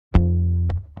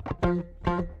From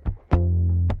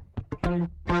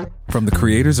the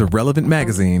creators of Relevant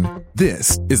Magazine,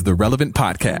 this is the Relevant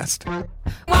Podcast.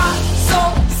 Why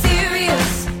so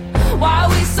serious? Why are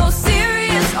we so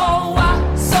serious? Oh,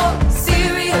 why so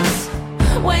serious?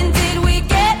 When did we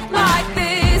get like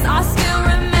this? I still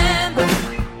remember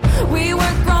we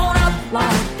were grown up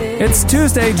like this. It's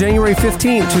Tuesday, January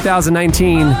 15th,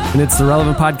 2019, and it's the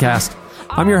Relevant Podcast.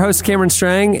 I'm your host, Cameron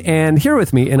Strang, and here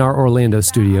with me in our Orlando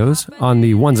studios on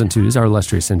the ones and twos, our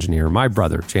illustrious engineer, my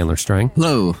brother, Chandler Strang.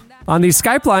 Hello. On the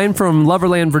Skype line from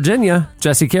Loverland, Virginia,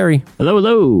 Jesse Carey. Hello,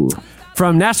 hello.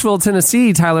 From Nashville,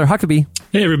 Tennessee, Tyler Huckabee.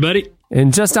 Hey, everybody.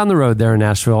 And just down the road there in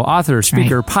Nashville, author,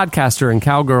 speaker, podcaster, and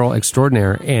cowgirl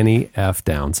extraordinaire, Annie F.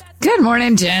 Downs. Good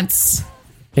morning, gents.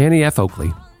 Annie F.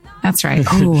 Oakley. That's right.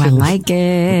 Oh, I like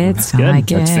it. That's I good.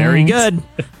 like it. That's very good.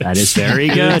 That is very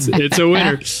good. It's a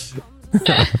winner.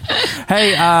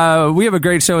 Hey, we have a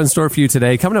great show in store for you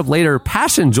today. Coming up later,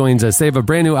 Passion joins us. They have a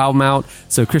brand new album out.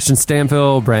 So Christian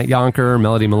Stanfill, Brant Yonker,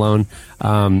 Melody Malone.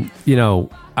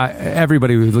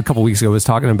 Everybody a couple weeks ago was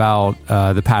talking about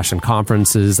the Passion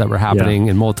conferences that were happening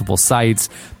in multiple sites.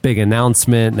 Big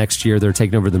announcement. Next year, they're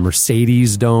taking over the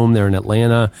Mercedes Dome there in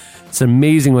Atlanta. It's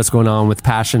amazing what's going on with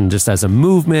Passion just as a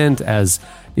movement, as,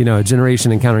 a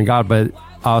generation encountering God, but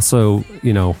also,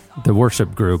 the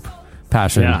worship group,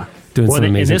 Passion. Yeah. Doing some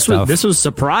amazing stuff. This was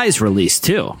surprise release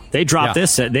too. They dropped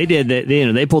this. They did.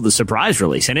 They pulled the surprise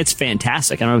release, and it's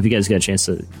fantastic. I don't know if you guys got a chance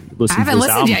to listen. I haven't to this listened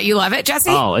album yet. You love it,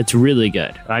 Jesse? Oh, it's really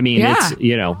good. I mean,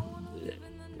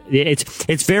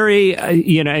 it's very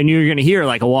and you're going to hear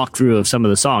like a walkthrough of some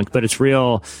of the songs, but it's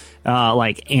real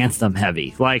like anthem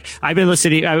heavy. Like I've been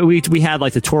listening. We had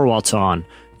like the Torwaltz on.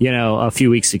 A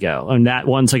few weeks ago. And that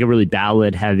one's like a really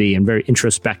ballad heavy and very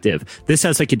introspective. This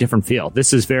has like a different feel.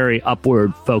 This is very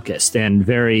upward focused and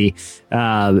very,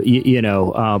 like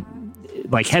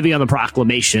heavy on the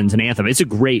proclamations and anthem. It's a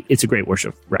great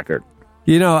worship record.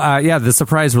 The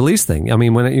surprise release thing. I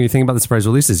mean, when you think about the surprise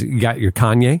releases, you got your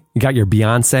Kanye, you got your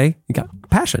Beyonce, you got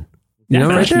Passion.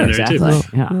 Right there. Exactly.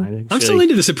 Yeah, I'm still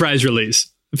into the surprise release.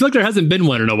 I feel like there hasn't been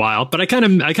one in a while, but I kind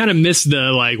of miss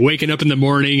the like waking up in the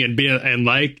morning and something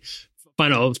like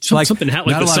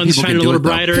the sun's shining a little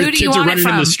brighter, kids are running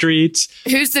in the streets.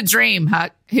 Who's the dream,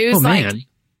 Huck? Who's man.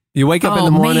 You wake up in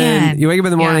the morning. Man. You wake up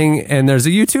in the morning, and there's a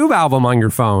YouTube album on your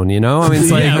phone. I mean,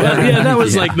 it's like that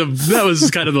was like that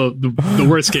was kind of the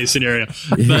worst case scenario.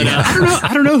 But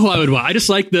I don't know who I would want. I just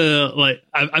like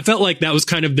I felt like that was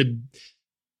kind of the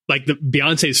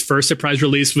Beyonce's first surprise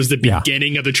release was the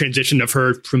beginning of the transition of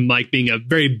her from like being a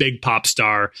very big pop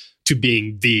star to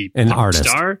being an pop artist.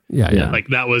 Star. Yeah. Like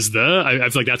that was I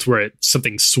feel like that's where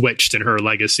something switched in her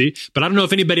legacy. But I don't know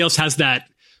if anybody else has that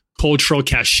cultural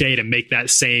cachet to make that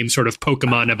same sort of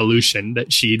Pokemon evolution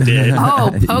that she did.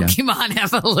 Pokemon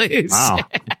evolution. Wow.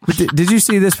 Did you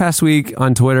see this past week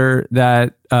on Twitter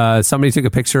that somebody took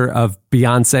a picture of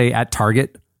Beyonce at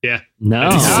Target? Yeah. No.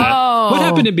 What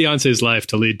happened in Beyonce's life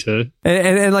to lead to?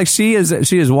 And like she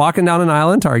is walking down an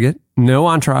aisle in Target, no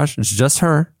entourage, it's just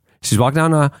her. She's walking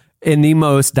down an aisle in the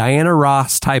most Diana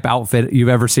Ross type outfit you've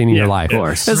ever seen in your life. Of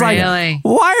course. It's really? Like,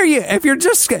 why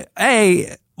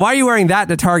are you wearing that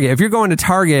to Target? If you're going to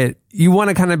Target, you want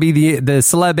to kind of be the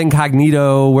celeb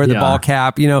incognito, wear the ball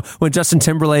cap. When Justin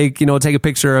Timberlake, take a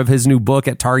picture of his new book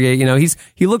at Target,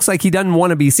 he looks like he doesn't want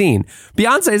to be seen.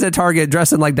 Beyonce's at Target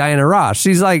dressing like Diana Ross.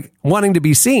 She's like wanting to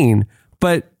be seen,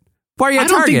 but why are you at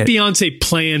Target? I don't think Beyonce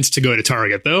plans to go to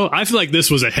Target, though. I feel like this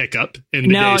was a hiccup in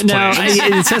the day's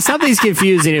plans. Something's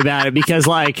confusing about it because,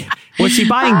 like, was she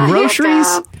buying groceries?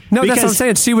 No, that's what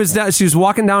I'm saying. She was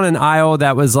walking down an aisle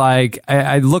that was like,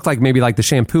 I looked like maybe like the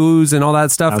shampoos and all that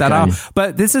stuff. Okay. That aisle.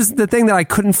 But this is the thing that I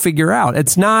couldn't figure out.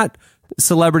 It's not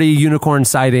celebrity unicorn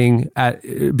sighting at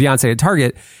Beyonce at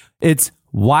Target. It's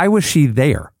why was she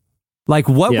there? Like,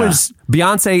 what was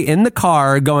Beyonce in the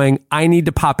car going, I need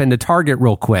to pop into Target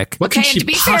real quick? And to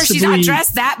be fair, she's not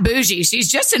dressed that bougie.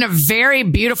 She's just in a very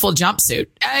beautiful jumpsuit.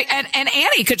 And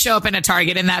Annie could show up in a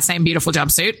Target in that same beautiful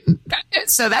jumpsuit.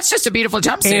 So that's just a beautiful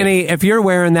jumpsuit. Annie, if you're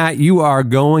wearing that, you are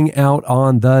going out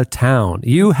on the town.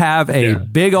 You have a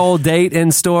big old date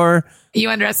in store. You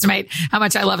underestimate how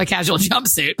much I love a casual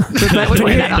jumpsuit.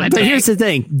 But here's the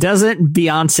thing. Doesn't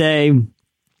Beyonce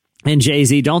and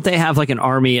Jay-Z, don't they have like an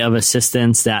army of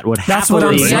assistants that would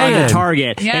happily run to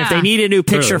Target? Yeah. And if they need a new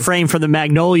picture frame for the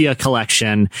Magnolia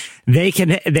collection, they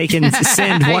can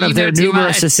send one of their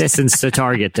numerous assistants to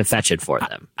Target to fetch it for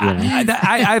them.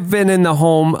 I've been in the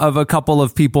home of a couple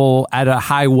of people at a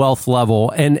high wealth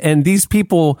level, and these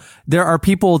people, there are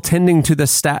people tending to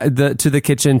to the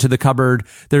kitchen, to the cupboard.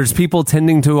 There's people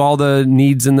tending to all the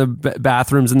needs in the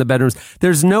bathrooms and the bedrooms.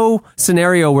 There's no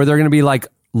scenario where they're going to be like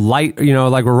light,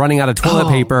 like we're running out of toilet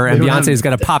paper and Beyonce's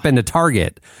got to pop into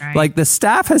Target. Right. Like the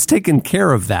staff has taken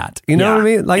care of that. You know what I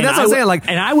mean? Like, that's what I'm saying. Like,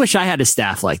 and I wish I had a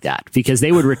staff like that, because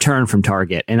they would return from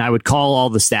Target and I would call all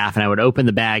the staff and I would open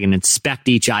the bag and inspect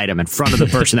each item in front of the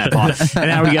person that bought it. And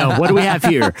I would go, what do we have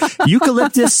here?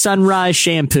 Eucalyptus Sunrise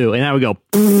shampoo. And I would go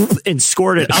and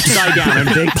squirt it upside down in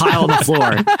a big pile on the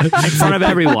floor in front of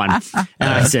everyone.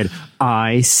 And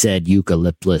I said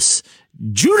eucalyptus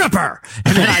juniper,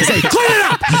 and then I say, clean it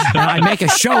up, and I make a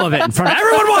show of it in front of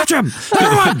everyone. Watch him,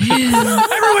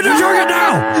 everyone do Target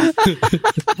now.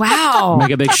 Wow,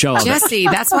 make a big show of Jesse,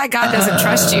 that's why God doesn't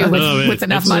trust you with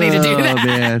enough money to do that.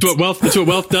 Man. That's what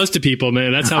wealth does to people,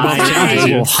 man. That's how wealth changes I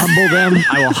you. will humble them.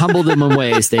 I will humble them in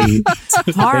ways they do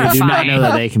not know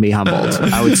that they can be humbled.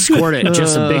 I would squirt it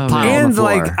just a big pile on the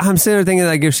floor. Like, I'm sitting there thinking,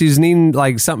 like, if she's needing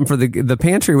like something for the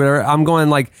pantry, whatever, I'm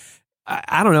going like,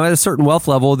 I don't know, at a certain wealth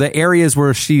level, the areas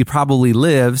where she probably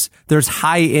lives, there's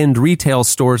high-end retail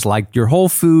stores like your Whole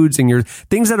Foods and your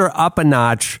things that are up a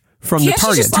notch from the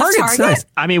Target. Target's nice.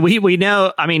 I mean, we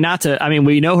know. I mean,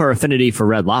 we know her affinity for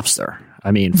Red Lobster.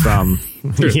 I mean, from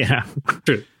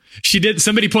True. She did.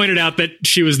 Somebody pointed out that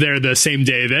she was there the same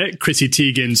day that Chrissy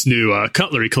Teigen's new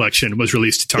cutlery collection was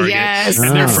released to Target. Yes,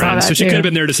 and they're I saw friends, that so she too. could have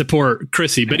been there to support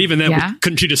Chrissy. But even then,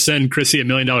 couldn't she just send Chrissy $1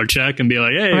 million check and be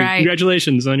like, "Hey,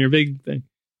 congratulations on your big thing"?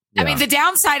 I mean, the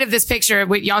downside of this picture,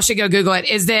 y'all should go Google it,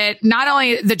 is that not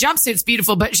only the jumpsuit's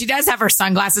beautiful, but she does have her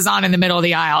sunglasses on in the middle of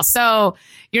the aisle. So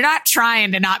you're not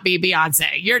trying to not be Beyonce.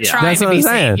 You're trying to be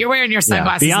seen. You're wearing your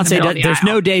sunglasses. Beyonce, in the middle of the there's aisle.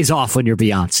 no days off when you're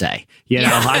Beyonce.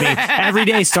 I mean, every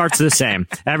day starts the same.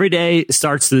 Every day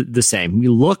starts the same.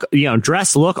 You look,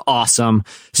 dress, look awesome,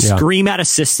 scream at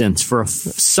assistants for a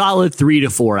solid 3 to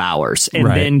 4 hours, and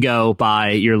then go buy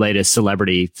your latest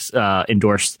celebrity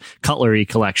endorsed cutlery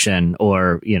collection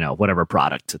or, whatever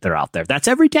product they're out there. That's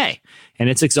every day. And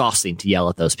it's exhausting to yell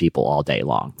at those people all day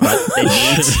long, but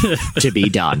it needs to be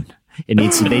done. They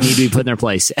need to be put in their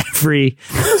place every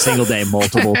single day,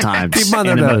 multiple times. Keep on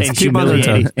their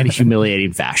toes. In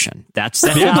humiliating fashion. That's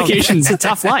the application. It's a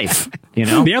tough life,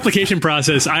 The application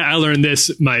process, I learned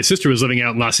this. My sister was living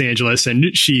out in Los Angeles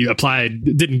and she applied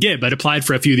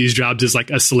for a few of these jobs as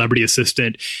like a celebrity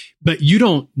assistant. But you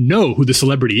don't know who the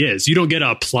celebrity is. You don't get to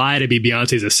apply to be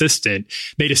Beyonce's assistant.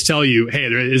 They just tell you, hey,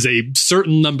 there is a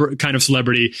certain kind of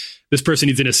celebrity. This person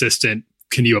needs an assistant.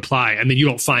 Can you apply? And then you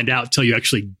don't find out till you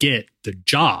actually get the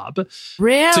job.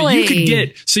 Really?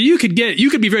 So you could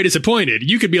be very disappointed.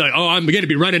 You could be like, oh, I'm going to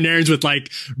be running errands with like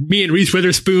me and Reese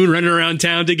Witherspoon running around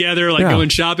town together, like going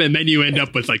shopping. And then you end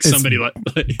up with like somebody like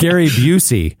Gary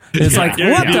Busey. It's like,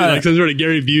 what the? Like some sort of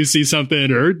Gary Busey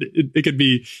something, or it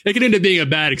could end up being a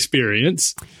bad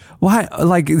experience. Why?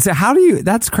 Like, so how do you,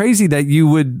 that's crazy that you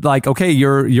would like, okay,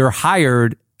 you're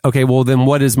hired. Okay, well then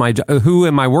what is my job? Who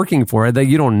am I working for that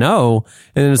you don't know?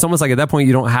 And it's almost like at that point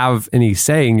you don't have any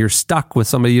saying. You're stuck with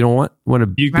somebody you don't want to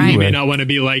be You may not want to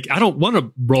be like, I don't want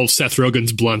to roll Seth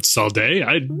Rogen's blunts all day.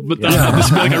 This would be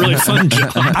like a really fun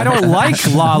job. I don't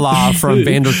like Lala from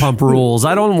Vanderpump Rules.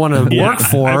 I don't want to work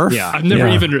for her. I've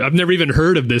never even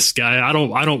heard of this guy. I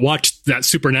don't watch that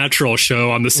Supernatural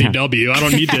show on the CW. I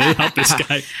don't need to help this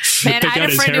guy. Man, I had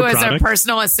a friend who was a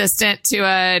personal assistant to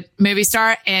a movie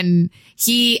star, and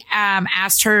he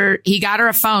asked her, he got her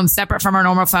a phone separate from her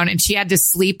normal phone, and she had to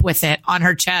sleep with it on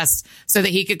her chest so that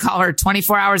he could call her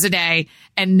 24 hours a day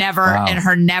and never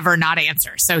not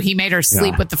answer. So he made her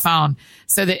sleep with the phone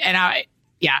so that,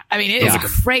 I mean, it is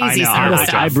crazy.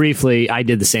 I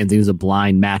did the same thing. It was a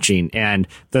blind matching, and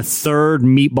the third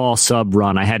meatball sub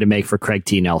run I had to make for Craig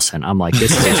T. Nelson. I'm like, this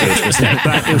is a huge mistake,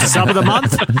 but it was sub of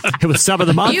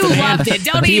the month. You loved it.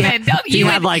 He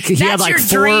had like your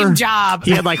dream job.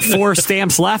 He had like 4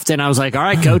 stamps left, and I was like, all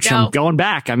right, coach, I'm going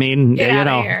back. I mean,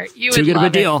 too good of a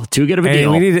deal. Too good of a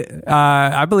deal. We need.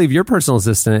 I believe your personal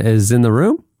assistant is in the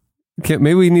room.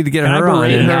 Maybe we need to get her on.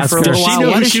 Did she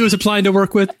know who she was applying to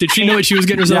work with? Did she know what she was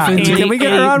getting herself into? Can we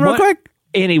get her on real quick?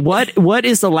 Annie, what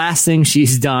is the last thing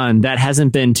she's done that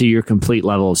hasn't been to your complete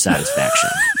level of satisfaction?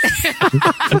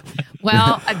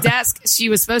 Well, a desk. She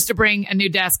was supposed to bring a new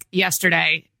desk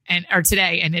yesterday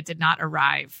today, and it did not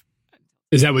arrive.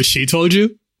 Is that what she told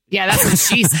you? Yeah, that's what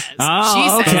she says. Oh, she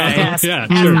says the desk has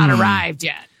not arrived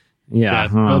yet. Yeah.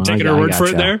 Well, taking her word for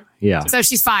it there. Yeah. So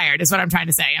she's fired is what I'm trying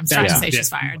to say. I'm trying to say she's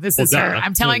fired. This is her.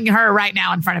 I'm telling her right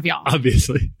now in front of y'all.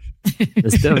 Obviously.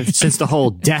 Since the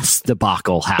whole desk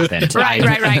debacle happened.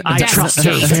 Right. I trust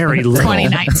her very little.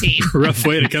 2019. Rough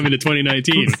way to come into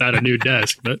 2019 without a new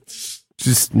desk, but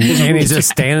Annie's just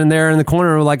standing there in the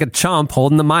corner like a chump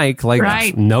holding the mic, like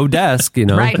Right. no desk, you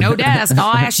know. Right, no desk.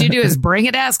 All I ask you to do is bring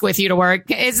a desk with you to work.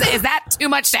 Is that too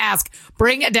much to ask?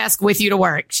 Bring a desk with you to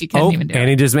work. She couldn't even do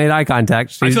Annie it. just made eye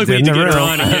contact. I She's feel like we in need to the get her room.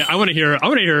 on. I want to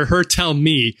hear her tell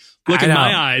me, look I in know.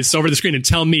 my eyes over the screen and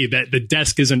tell me that the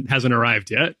desk hasn't arrived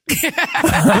yet.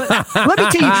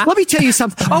 Let me tell you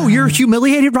something. Oh, you're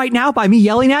humiliated right now by me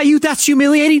yelling at you? That's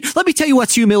humiliating? Let me tell you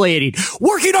what's humiliating.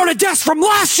 Working on a desk from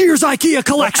last year's IKEA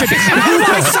collection. Out of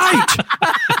my sight!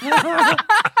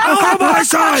 Out of my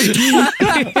sight!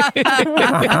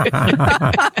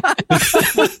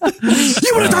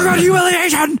 You want to talk about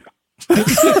humiliation?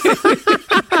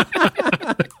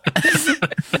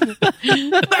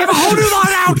 I have a whole new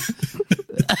line out!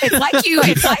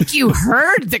 It's like you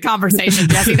heard the conversation,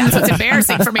 Jesse. That's what's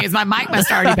embarrassing for me is my mic must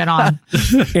have already been on.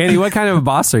 Annie, what kind of a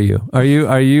boss are you? Are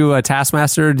you a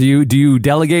taskmaster? Do you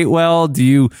delegate well? Do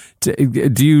you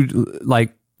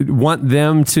like want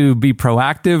them to be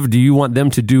proactive? Do you want them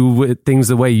to do things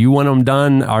the way you want them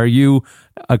done? Are you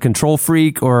a control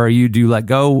freak, or do you let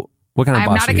go? What kind of I'm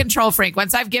boss not are a you? control freak.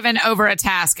 Once I've given over a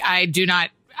task, I do not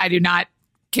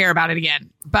care about it again.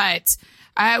 But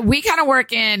we kind of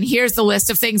work in, here's the list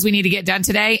of things we need to get done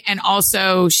today. And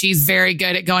also she's very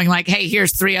good at going like, hey,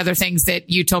 here's 3 other things that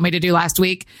you told me to do last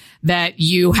week that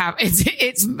you have.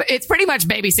 It's pretty much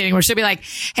babysitting where she'll be like,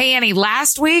 hey, Annie,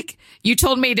 last week you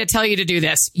told me to tell you to do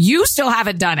this. You still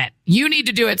haven't done it. You need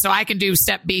to do it so I can do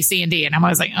step B, C, and D. And I'm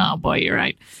always like, oh boy, you're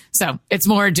right. So it's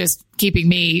more just keeping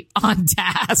me on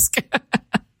task.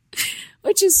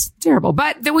 Which is terrible.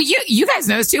 But you guys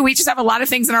know this too. We just have a lot of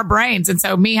things in our brains. And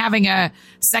so me having a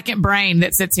second brain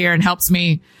that sits here and helps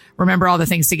me remember all the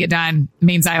things to get done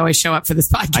means I always show up for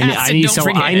this podcast. I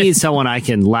need someone I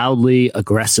can loudly,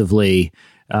 aggressively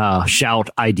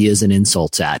shout ideas and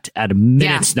insults at a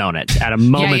minute's notice, at a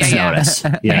moment's notice.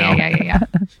 Yeah.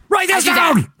 Write this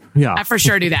down! Yeah. I for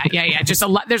sure do that. Yeah. Just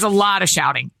there's a lot of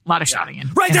shouting. In, Write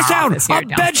in this our down! office here A at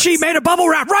bed sheet made of bubble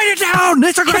wrap! Write it down!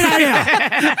 It's a great idea!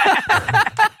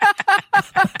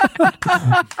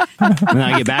 And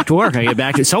I get back to work.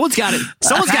 Someone's got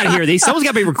to hear these. Someone's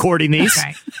got to be recording these.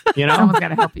 Right. You know, Someone's got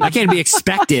to help you. I can't be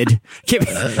expected. Can't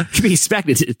be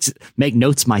expected to make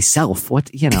notes myself.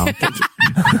 What, you know? I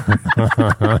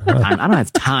don't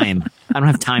have time. I don't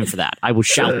have time for that. I will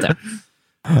shout them.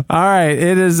 All right,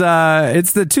 it is.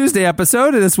 It's the Tuesday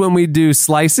episode, and it's when we do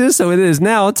slices. So it is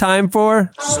now time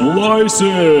for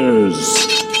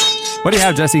Slices. What do you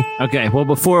have, Jesse? Okay, well,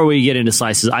 before we get into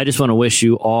slices, I just want to wish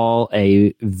you all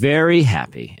a very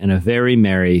happy and a very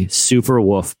merry Super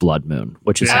Wolf Blood Moon,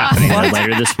 which is happening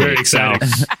later this week. Very exciting.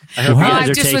 So I hope you guys I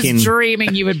are just taking. was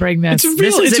dreaming you would bring this.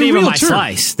 This isn't even my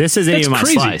slice. This isn't even my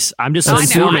crazy. slice. I'm just I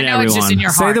informing know it's just in everyone. your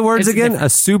Say heart. the words It's again. different. A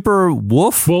super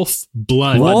wolf. Wolf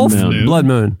blood moon. Blood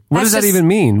moon. What That's does that just- even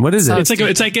mean? What is it? It's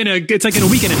like in a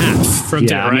week and a half from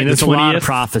today, Yeah, right? I mean, there's the a lot of 20th.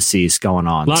 prophecies going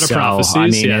on. A lot of So, prophecies, I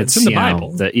mean, yeah. It's in the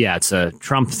Bible. It's a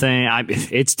Trump thing.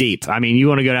 It's deep. I mean, you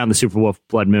want to go down the Super Wolf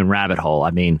Blood Moon rabbit hole.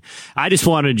 I mean, I just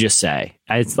want to just say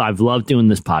I've loved doing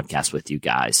this podcast with you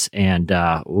guys, and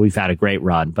we've had a great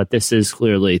run. But this is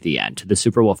clearly the end. The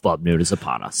Super Wolf Blood Moon is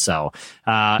upon us. So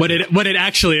What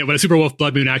a Super Wolf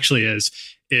Blood Moon actually is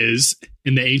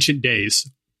in the ancient days,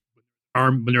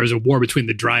 when there was a war between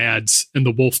the Dryads and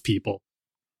the Wolf people.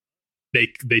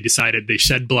 They decided they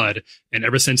shed blood, and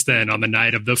ever since then, on the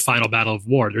night of the final battle of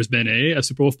war, there's been a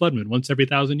Super Wolf Blood Moon once every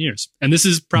 1,000 years, and this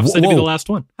is prophesied to be the last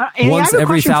one. Annie, I Once have a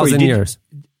every question for you. 1,000 years.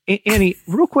 Annie,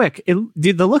 real quick,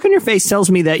 the look on your face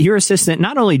tells me that your assistant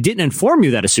not only didn't inform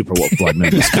you that a Super Wolf Blood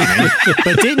Moon is coming,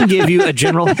 but didn't give you a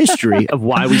general history of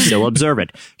why we still observe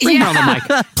it. Bring her on the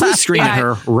mic. Please scream at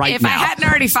her right if now. I hadn't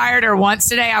already fired her once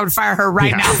today, I would fire her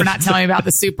right now for not telling me about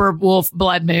the Super Wolf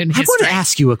Blood Moon I want history. to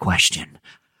ask you a question.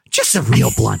 Just a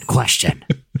real blunt question.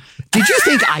 Did you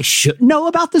think I should know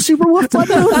about the Super Wolf Blood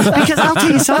Moon? Because I'll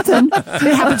tell you something.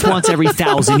 It happens once every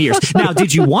 1,000 years. Now,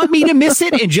 did you want me to miss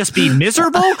it and just be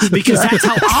miserable? Because that's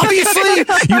how obviously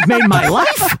you've made my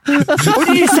life? Or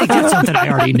did you think that's something I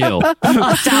already knew?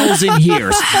 1,000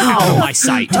 years. Out of my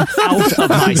sight. Out of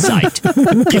my sight.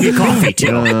 Give me coffee, too.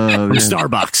 From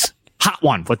Starbucks. Hot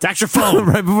one with extra foam.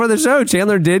 Right before the show,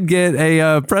 Chandler did get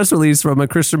a press release from a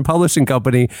Christian publishing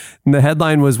company, and the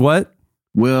headline was what?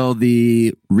 Will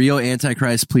the real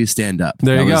Antichrist please stand up?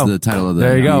 There you that go. was the title of the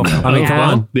There you go. email. I mean, come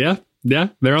on. Yeah,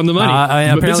 they're on the money.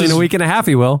 But Apparently, in a week and a half,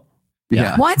 he will.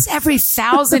 Yeah. Once every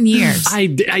 1,000 years.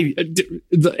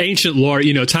 The ancient lore,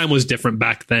 time was different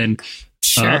back then.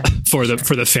 For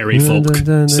the fairy folk,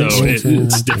 so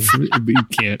it's different. You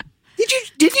can't.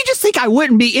 did you just think I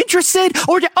wouldn't be interested?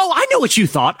 I know what you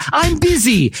thought. I'm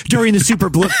busy during the super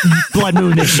blood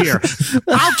moon this year.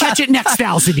 I'll catch it next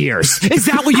 1,000 years. Is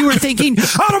that what you were thinking?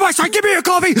 Out of my sight, give me a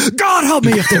coffee. God help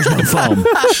me if there's no foam.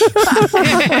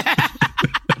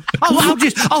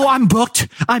 I'm booked.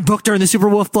 I'm booked during the super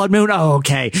wolf blood moon. Oh,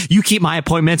 okay. You keep my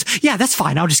appointments. Yeah, that's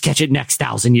fine. I'll just catch it next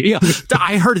 1,000 years. Yeah,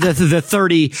 I heard that the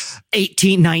 30,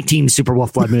 18, 19 super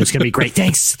wolf blood moon is going to be great.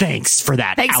 Thanks for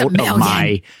that. Thanks out of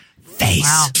my face.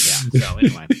 Wow. Yeah, so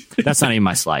anyway, that's not even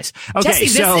my slice. Okay,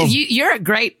 Jesse, you're a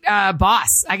great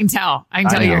boss. I can tell.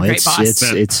 You're a great boss.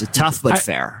 It's tough but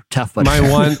fair. Tough but my fair.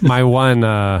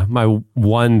 my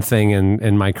one thing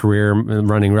in my career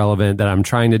running Relevant that I'm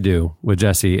trying to do with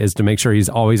Jesse is to make sure he's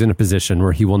always in a position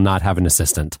where he will not have an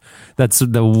assistant. That's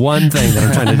the one thing that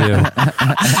I'm trying to do.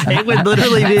 It would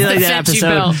literally be like that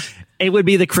episode. It would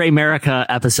be the Kramerica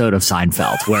episode of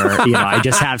Seinfeld where, I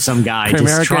just have some guy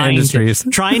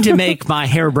just trying to make my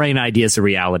harebrained ideas a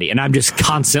reality. And I'm just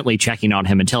constantly checking on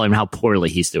him and telling him how poorly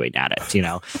he's doing at it.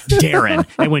 Darren.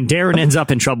 And when Darren ends up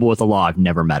in trouble with the law, I've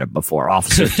never met him before.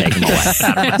 Officers take him away.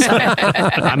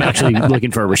 I'm actually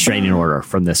looking for a restraining order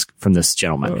from this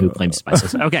gentleman who claims he's my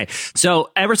sister. Okay.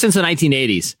 So ever since the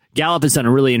 1980s, Gallup has done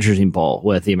a really interesting poll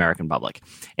with the American public,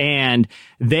 and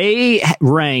they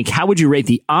rank, how would you rate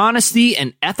the honesty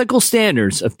and ethical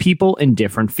standards of people in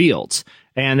different fields?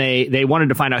 And they wanted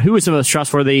to find out who was the most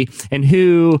trustworthy and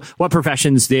what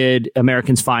professions did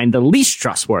Americans find the least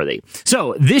trustworthy.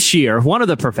 So this year, one of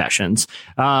the professions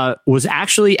was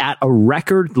actually at a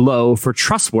record low for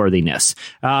trustworthiness.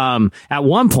 At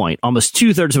one point, almost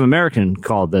 2/3 of Americans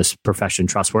called this profession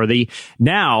trustworthy.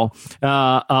 Now,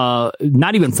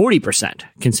 not even 40%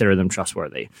 consider them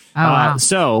trustworthy. Oh, wow.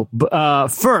 So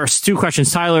first, two questions.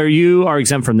 Tyler, you are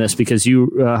exempt from this because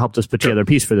you helped us put together a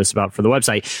piece for the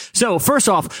website. So first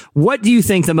off, what do you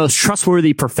think the most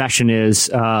trustworthy profession is?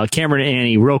 Cameron and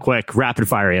Annie, real quick, rapid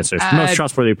fire answers. Most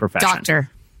trustworthy profession.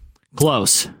 Doctor.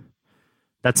 Close.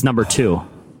 That's number 2.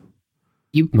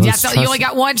 You only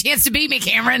got one chance to beat me,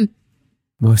 Cameron.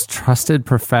 Most trusted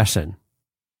profession.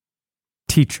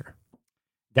 Teacher.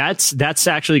 That's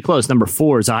actually close. Number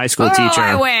 4 is a high school teacher.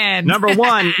 I win. Number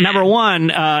one,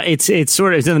 it's in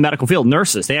the medical field.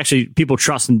 Nurses. People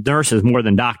trust nurses more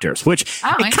than doctors, which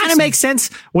it kind of makes sense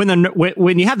when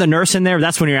you have the nurse in there.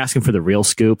 That's when you're asking for the real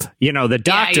scoop. The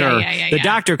doctor,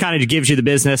 doctor kind of gives you the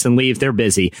business and leaves. They're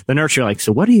busy. The nurse, you're like,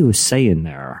 so what he was saying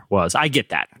there was, I get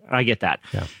that.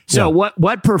 Yeah. So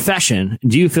what profession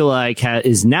do you feel like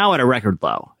is now at a record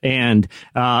low and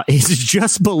is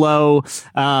just below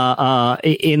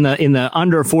in the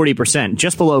under 40%,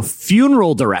 just below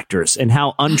funeral directors and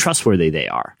how untrustworthy they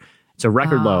are? It's a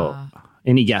record low.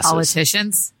 Any guesses?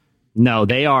 Politicians? No,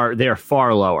 they're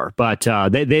far lower, but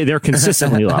they're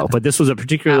consistently low. But this was a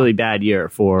particularly bad year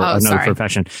for another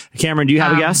profession. Cameron, do you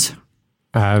have a guess?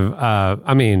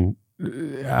 I'm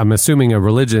assuming a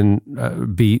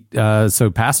religion beat,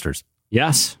 so pastors.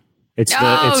 Yes. It's the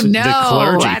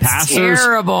clergy. That's pastors.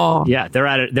 Terrible. Yeah, they're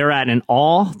at an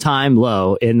all-time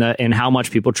low in how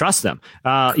much people trust them.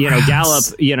 Gallup,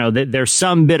 there's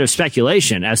some bit of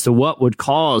speculation as to what would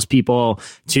cause people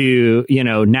to,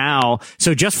 now.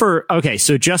 So just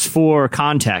for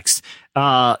context,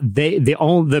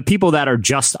 the people that are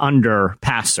just under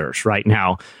pastors right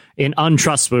now in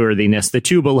untrustworthiness, the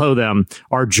 2 below them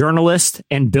are journalists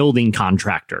and building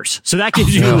contractors. So that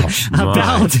gives you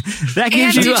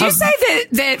Did you say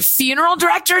that funeral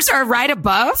directors are right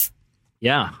above?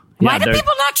 Yeah. Why do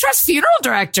people not trust funeral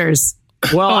directors?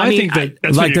 Well, I think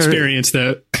that's an experience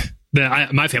that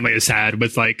my family has had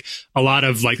with a lot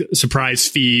of surprise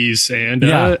fees and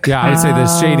I would say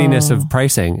the shadiness of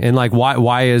pricing and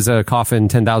why is a coffin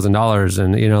 $10,000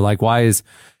 and why is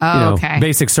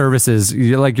basic services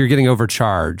you're getting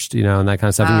overcharged and that kind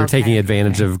of stuff and you're taking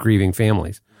advantage of grieving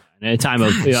families in a time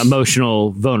of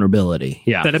emotional vulnerability.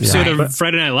 Yeah, that episode of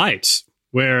Friday Night Lights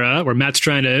where Matt's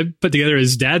trying to put together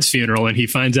his dad's funeral and he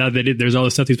finds out that there's all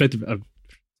this stuff he's expected of.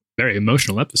 Very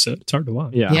emotional episode. It's hard to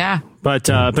watch. Yeah. But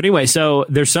anyway, so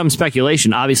there's some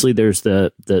speculation. Obviously, there's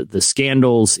the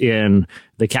scandals in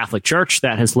the Catholic Church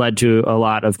that has led to a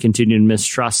lot of continued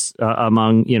mistrust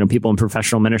among people in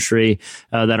professional ministry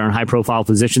that are in high profile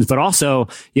positions. But also,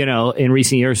 in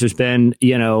recent years, there's been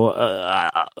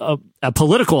a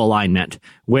political alignment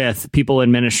with people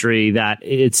in ministry that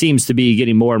it seems to be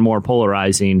getting more and more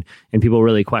polarizing, and people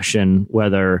really question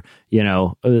whether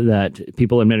that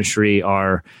people in ministry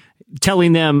are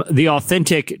telling them the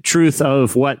authentic truth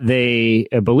of what they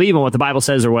believe and what the Bible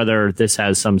says, or whether this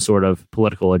has some sort of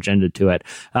political agenda to it.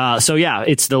 So yeah,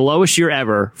 it's the lowest year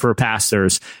ever for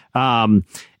pastors. The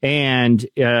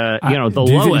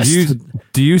lowest.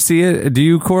 Do you see it? Do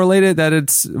you correlate it that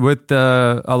it's with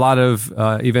a lot of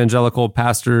evangelical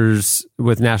pastors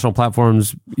with national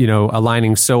platforms,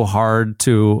 aligning so hard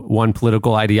to one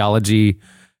political ideology?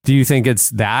 Do you think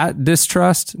it's that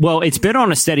distrust? Well, it's been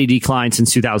on a steady decline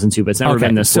since 2002, but it's never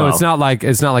been this low. So it's not like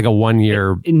a 1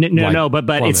 year. No, but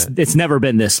it's never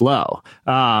been this low.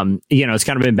 It's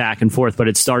kind of been back and forth, but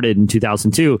it started in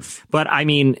 2002. But I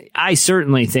mean, I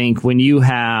certainly think when you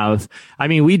have,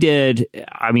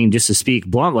 just to speak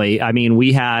bluntly,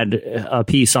 we had a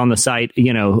piece on the site,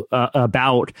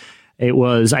 about. It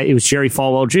was Jerry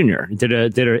Falwell Jr. did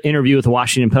an interview with the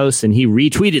Washington Post, and he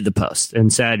retweeted the post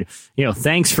and said,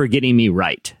 thanks for getting me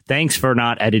right. Thanks for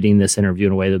not editing this interview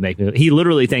in a way that would make me. He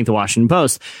literally thanked the Washington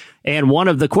Post. And one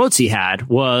of the quotes he had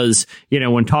was,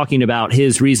 when talking about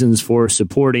his reasons for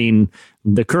supporting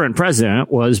the current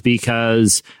president was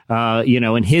because,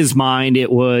 in his mind,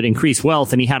 it would increase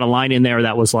wealth. And he had a line in there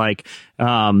that was like,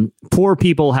 poor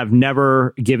people have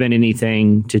never given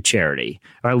anything to charity,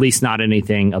 or at least not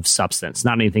anything of substance,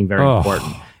 not anything very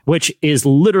important, which is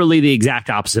literally the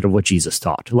exact opposite of what Jesus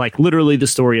taught. Like literally the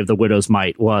story of the widow's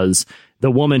mite was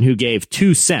the woman who gave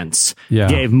 2 cents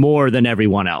gave more than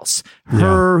everyone else.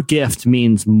 Her gift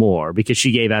means more because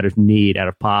she gave out of need, out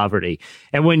of poverty.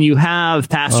 And when you have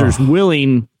pastors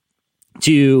willing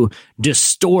to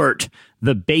distort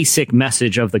the basic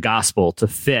message of the gospel to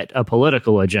fit a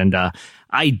political agenda,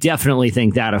 I definitely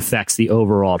think that affects the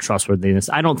overall trustworthiness.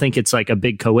 I don't think it's like a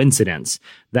big coincidence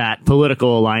that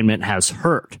political alignment has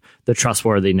hurt the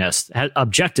trustworthiness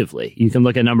objectively. You can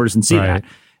look at numbers and see that.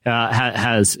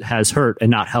 Has hurt and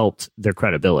not helped their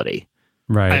credibility.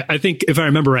 Right. I think if I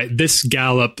remember right, this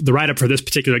Gallup, the write-up for this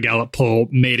particular Gallup poll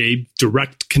made a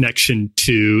direct connection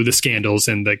to the scandals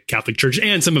in the Catholic Church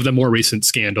and some of the more recent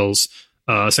scandals,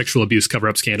 sexual abuse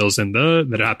cover-up scandals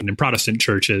that happened in Protestant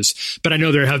churches. But I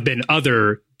know there have been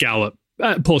other Gallup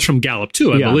polls from Gallup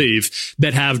too, I believe,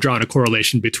 that have drawn a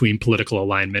correlation between political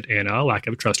alignment and a lack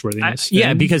of trustworthiness.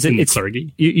 Because it's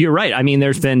clergy. You're right. I mean,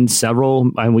 there's been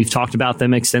several, and we've talked about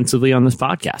them extensively on this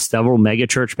podcast, several mega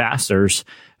church pastors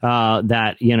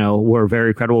that, were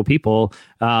very credible people,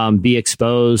 be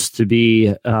exposed to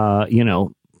be,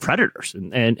 predators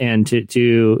and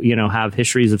to have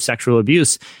histories of sexual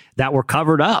abuse that were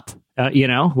covered up.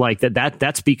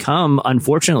 That's become,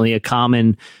 unfortunately, a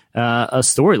common a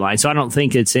storyline. So I don't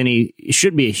think it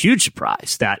shouldn't be a huge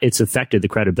surprise that it's affected the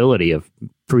credibility of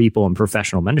people in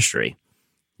professional ministry.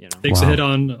 Takes a hit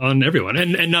on everyone,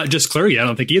 and not just clergy. I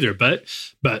don't think either, but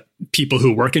people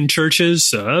who work in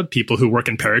churches, people who work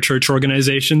in parachurch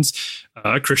organizations,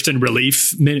 Christian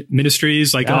relief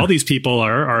ministries, all these people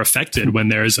are affected when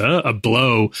there's a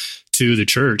blow to the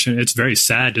church, and it's very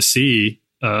sad to see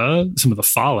some of the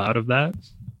fallout of that.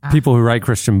 People who write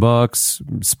Christian books,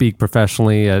 speak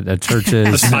professionally at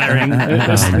churches. Aspiring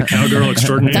cowgirl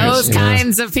extraordinaires. Those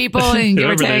kinds of people, and give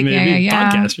or take.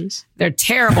 Podcasters. They're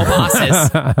terrible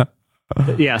bosses.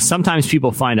 Sometimes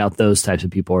people find out those types of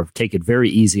people take it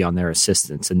very easy on their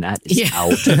assistants, and that is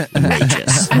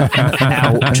outrageous.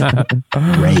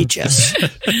 Outrageous.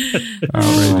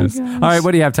 Outrageous. All right,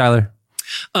 what do you have, Tyler?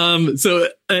 This will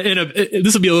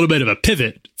be a little bit of a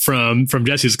pivot from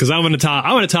Jesse's, because I want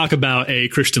to talk about a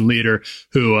Christian leader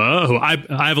who I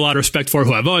have a lot of respect for,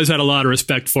 who I've always had a lot of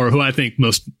respect for, who I think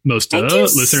most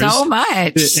listeners so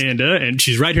much, and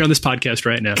she's right here on this podcast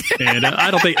right now. And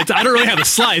I don't really have a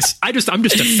slice. I'm just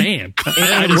a fan.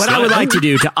 I would like to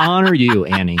do to honor you,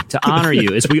 Annie,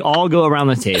 is we all go around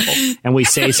the table and we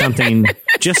say something,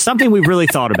 just something we've really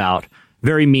thought about.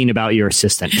 Very mean about your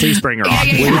assistant. Please bring her on.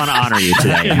 We want to honor you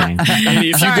today. And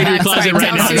if you go to your closet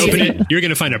right now and open it, you're going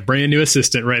to find a brand new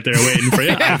assistant right there waiting for you.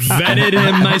 I vetted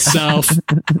him myself.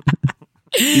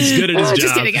 He's good at his job.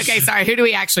 Just kidding. Okay, sorry. Who do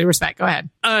we actually respect? Go ahead.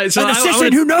 An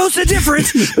assistant who knows the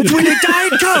difference between a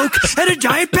Diet Coke and a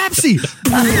Diet Pepsi.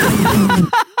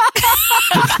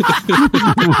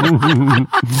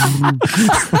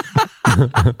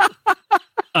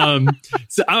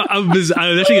 So I was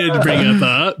actually going to bring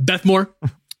up Beth Moore,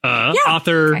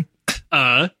 author,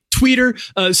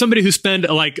 tweeter, somebody who spent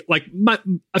I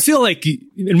feel like,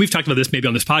 and we've talked about this maybe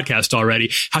on this podcast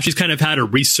already, how she's kind of had a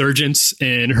resurgence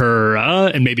in her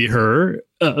and maybe her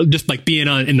just like being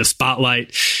in the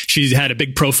spotlight. She's had a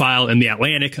big profile in The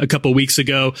Atlantic a couple weeks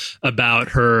ago about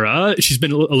her. She's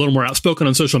been a little more outspoken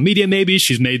on social media. Maybe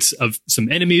she's made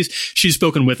some enemies. She's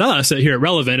spoken with us here at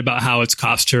Relevant about how it's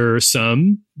cost her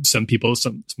some people,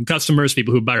 some customers,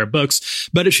 people who buy her books.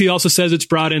 But she also says it's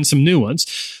brought in some new ones.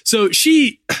 So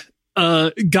she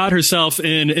got herself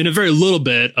in a very little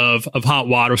bit of hot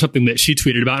water, something that she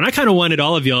tweeted about. And I kind of wanted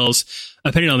all of y'all's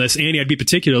opinion on this. Annie, I'd be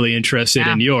particularly interested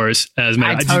in yours. I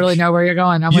totally know where you're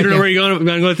going. You don't know where you're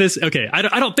going with this? Okay.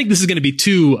 I don't think this is going to be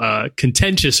too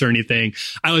contentious or anything.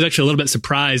 I was actually a little bit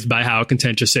surprised by how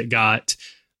contentious it got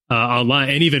online.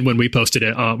 And even when we posted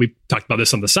it, we talked about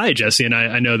this on the site, Jesse, and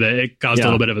I know that it caused a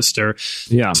little bit of a stir.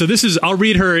 Yeah. So I'll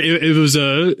read her. It was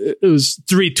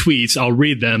 3 tweets. I'll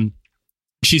read them.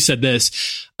 She said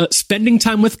this: spending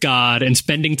time with God and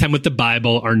spending time with the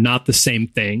Bible are not the same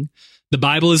thing. The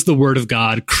Bible is the word of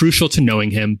God, crucial to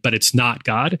knowing him, but it's not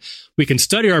God. We can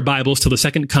study our Bibles till the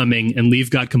second coming and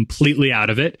leave God completely out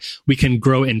of it. We can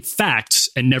grow in facts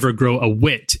and never grow a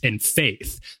whit in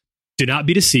faith. Do not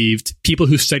be deceived. People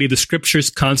who study the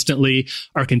scriptures constantly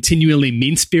are continually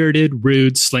mean-spirited,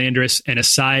 rude, slanderous, and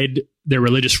aside their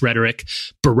religious rhetoric,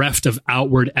 bereft of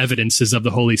outward evidences of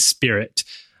the Holy Spirit,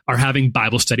 are having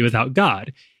Bible study without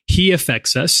God. He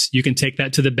affects us. You can take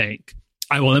that to the bank.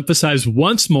 I will emphasize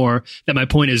once more that my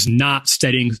point is not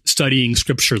studying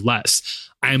scripture less.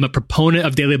 I am a proponent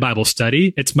of daily Bible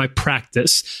study. It's my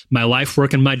practice, my life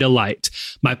work, and my delight.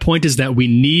 My point is that we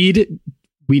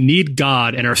need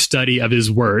God in our study of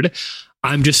his word.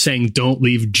 I'm just saying don't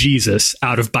leave Jesus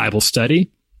out of Bible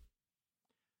study.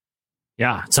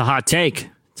 Yeah, it's a hot take.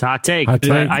 It's a hot take.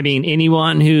 I mean,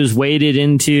 anyone who's waded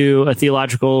into a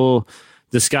theological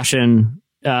discussion,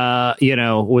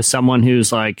 with someone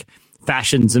who's like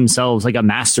fashions themselves like a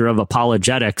master of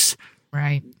apologetics,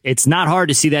 right? It's not hard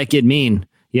to see that get mean,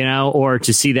 or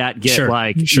to see that get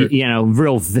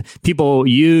real. People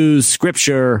use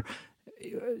scripture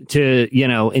to,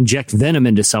 inject venom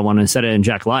into someone instead of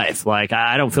inject life. Like,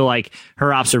 I don't feel like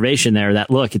her observation there that,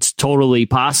 look, it's totally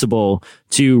possible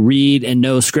to read and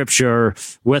know scripture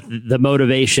with the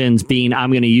motivations being, I'm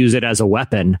going to use it as a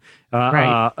weapon,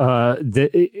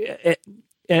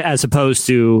 as opposed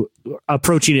to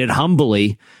approaching it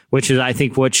humbly, which is, I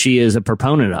think, what she is a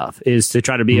proponent of, is to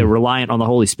try to be a reliant on the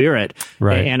Holy Spirit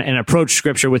and approach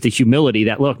scripture with the humility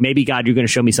that, look, maybe God, you're going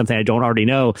to show me something I don't already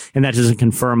know, and that doesn't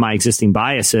confirm my existing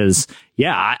biases.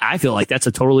 Yeah, I feel like that's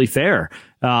a totally fair,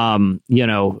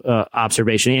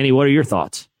 observation. Annie, what are your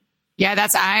thoughts? Yeah,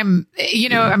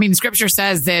 scripture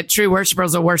says that true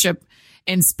worshipers will worship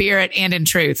in spirit and in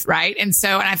truth, right? And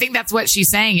I think that's what she's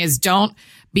saying is don't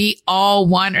be all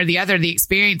one or the other. The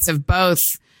experience of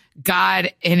both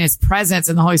God in his presence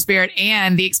and the Holy Spirit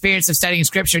and the experience of studying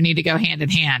scripture need to go hand in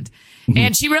hand. Mm-hmm.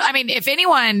 And if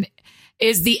anyone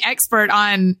is the expert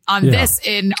on this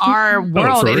in our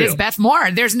world, it is Beth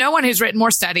Moore. There's no one who's written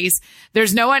more studies.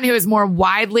 There's no one who is more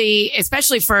widely,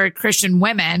 especially for Christian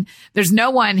women, there's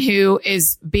no one who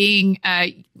is being,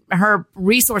 her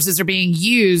resources are being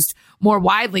used more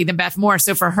widely than Beth Moore.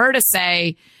 So for her to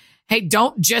say, hey,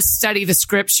 don't just study the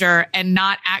scripture and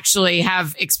not actually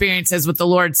have experiences with the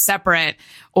Lord separate,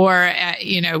 or,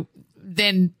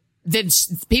 then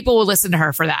people will listen to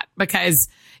her for that. Because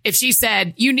if she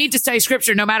said, you need to study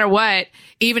scripture no matter what,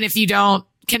 even if you don't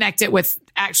connect it with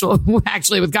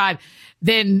actually with God,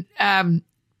 then,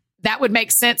 that would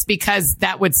make sense because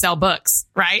that would sell books,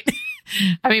 right?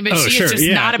 But she is just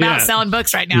not about selling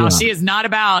books right now. Yeah. She is not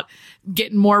about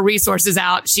getting more resources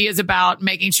out. She is about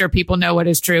making sure people know what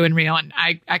is true and real. And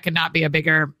I could not be a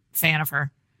bigger fan of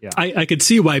her. Yeah. I could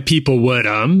see why people would,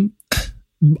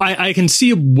 I can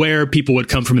see where people would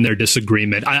come from in their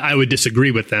disagreement. I would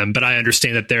disagree with them, but I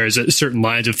understand that there's certain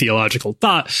lines of theological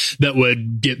thought that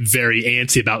would get very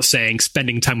antsy about saying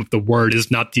spending time with the word is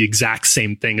not the exact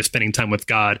same thing as spending time with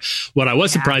God. What I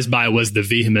was surprised by was the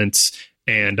vehemence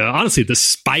and honestly, the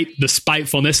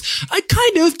spitefulness. I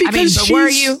kind of, because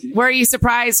were you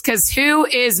surprised? Because who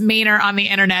is meaner on the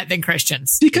internet than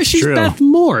Christians? Because she's Beth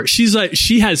Moore.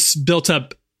 She has built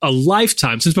up a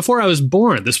lifetime since before I was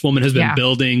born. This woman has been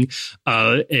building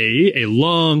a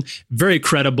long, very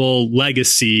credible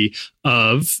legacy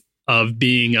of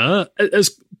being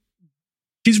as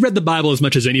she's read the Bible as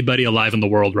much as anybody alive in the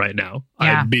world right now.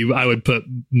 Yeah. I would put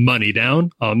money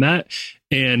down on that.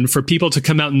 And for people to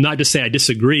come out and not just say I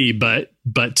disagree, but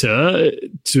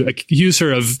to accuse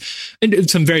her of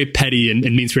some very petty and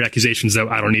mean-spirited accusations that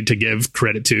I don't need to give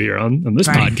credit to here on this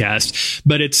podcast.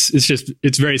 But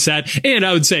it's very sad. And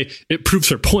I would say it proves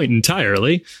her point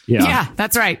entirely. Yeah,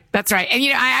 that's right. That's right. And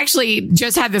I actually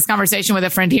just had this conversation with a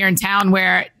friend here in town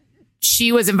where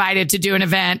she was invited to do an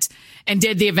event and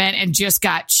did the event and just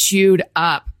got chewed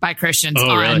up by Christians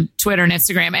on Twitter and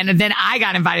Instagram. And then I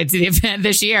got invited to the event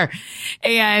this year,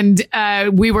 and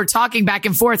we were talking back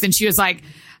and forth, and she was like,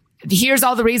 here's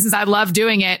all the reasons I love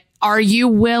doing it. Are you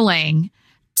willing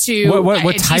to...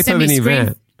 What type of an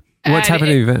event? What type of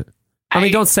an event? I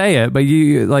mean, don't say it, but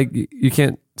you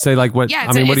can't say like what... Yeah,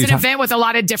 I mean, it's an event with a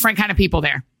lot of different kind of people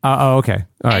there. Okay.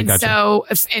 All right,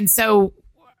 gotcha. So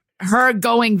her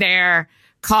going there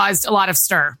caused a lot of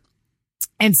stir.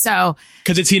 And so...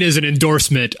 Because it's seen as an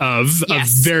endorsement of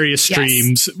various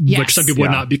streams, which some people would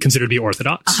not be considered to be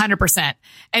orthodox. 100%.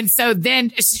 And so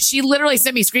then she literally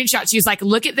sent me screenshots. She was like,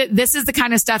 look at this is the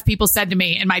kind of stuff people said to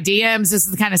me in my DMs. This is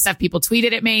the kind of stuff people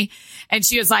tweeted at me. And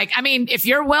she was like, I mean, if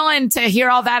you're willing to hear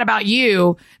all that about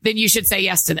you, then you should say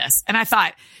yes to this. And I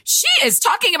thought, she is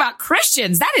talking about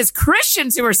Christians. That is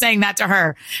Christians who are saying that to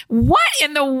her. What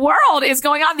in the world is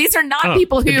going on? These are not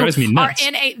people who are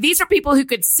these are people who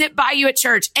could sit by you at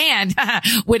church and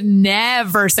would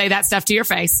never say that stuff to your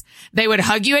face. They would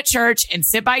hug you at church and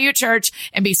sit by you at church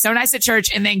and be so nice at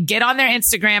church and then get on their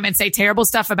Instagram and say terrible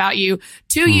stuff about you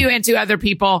to you and to other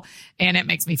people. And it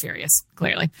makes me furious,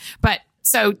 clearly. But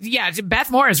so, yeah,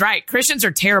 Beth Moore is right. Christians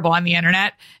are terrible on the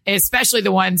internet, especially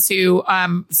the ones who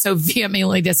so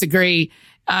vehemently disagree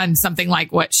on something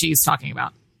like what she's talking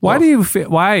about. Why do you feel,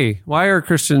 why are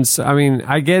Christians? I mean,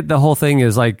 I get the whole thing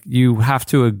is like you have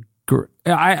to agree.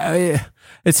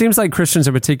 It seems like Christians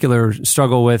in particular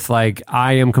struggle with like,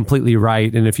 I am completely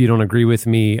right. And if you don't agree with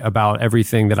me about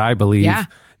everything that I believe,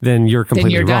 then you're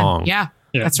completely wrong. Yeah,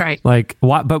 that's right. Like,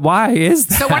 why? But why is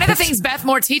that? So one of the things Beth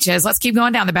Moore teaches, let's keep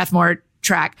going down the Beth Moore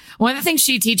track. One of the things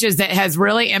she teaches that has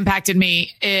really impacted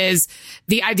me is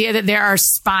the idea that there are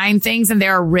spine things and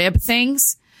there are rib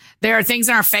things. There are things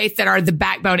in our faith that are the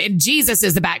backbone, and Jesus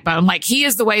is the backbone. Like he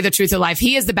is the way, the truth, the life.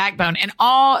 He is the backbone, and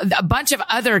a bunch of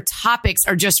other topics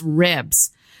are just ribs,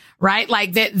 right?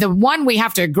 Like the one we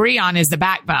have to agree on is the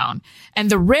backbone, and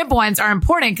the rib ones are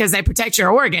important because they protect your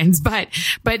organs, but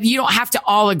you don't have to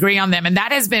all agree on them. And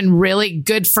that has been really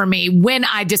good for me when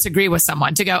I disagree with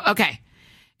someone to go, okay,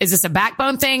 is this a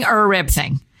backbone thing or a rib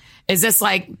thing? Is this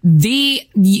like the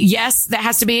yes that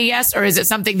has to be a yes, or is it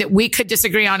something that we could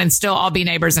disagree on and still all be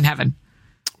neighbors in heaven?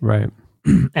 Right.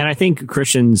 And I think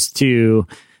Christians too,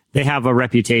 they have a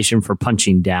reputation for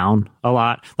punching down a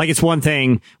lot. Like it's one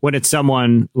thing when it's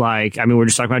someone like, I mean, we're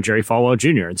just talking about Jerry Falwell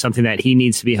Jr. and something that he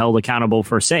needs to be held accountable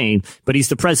for saying, but he's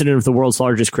the president of the world's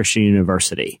largest Christian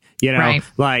university. You know,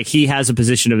 like he has a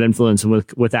position of influence, and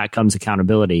with that comes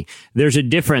accountability. There's a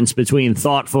difference between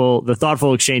the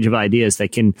thoughtful exchange of ideas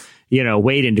that can, you know,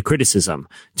 wade into criticism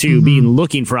to being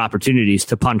looking for opportunities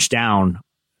to punch down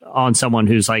on someone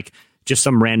who's like, just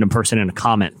some random person in a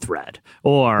comment thread,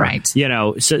 or, you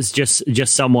know, so it's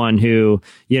just someone who,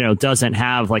 you know, doesn't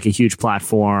have like a huge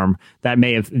platform that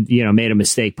may have, you know, made a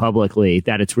mistake publicly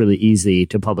that it's really easy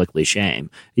to publicly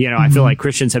shame. You know, I feel like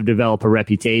Christians have developed a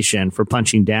reputation for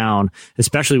punching down,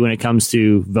 especially when it comes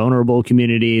to vulnerable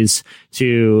communities,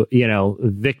 to, you know,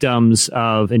 victims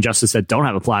of injustice that don't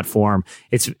have a platform.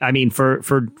 It's, I mean, for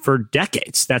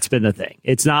decades, that's been the thing.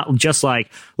 It's not just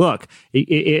like, look,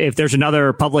 if there's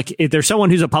if there's someone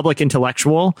who's a public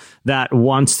intellectual that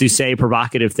wants to say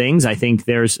provocative things, I think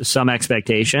there's some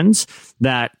expectations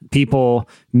that people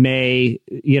may,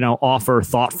 you know, offer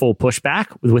thoughtful pushback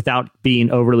without being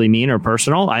overly mean or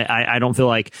personal. I don't feel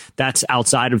like that's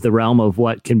outside of the realm of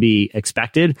what can be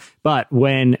expected. But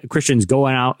when Christians go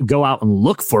out and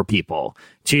look for people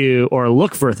or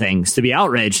look for things to be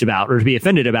outraged about or to be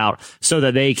offended about so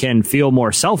that they can feel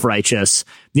more self-righteous,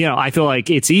 you know, I feel like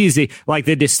it's easy, like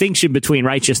the distinction between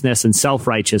righteousness and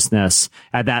self-righteousness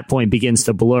at that point begins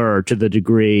to blur to the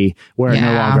degree where it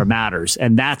no longer matters.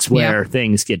 And that's where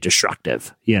things get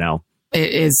destructive, you know.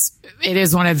 It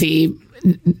is one of the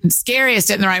scariest,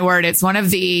 isn't the right word. It's one of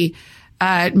the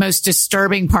most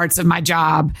disturbing parts of my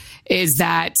job is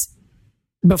that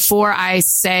before I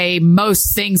say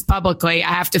most things publicly, I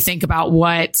have to think about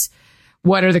what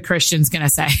are the Christians going to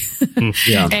say?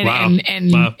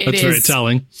 and that's very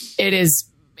telling. It is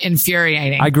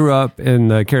infuriating. I grew up in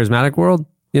the charismatic world,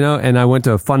 you know, and I went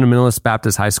to a fundamentalist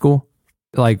Baptist high school,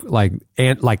 like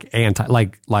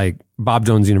Bob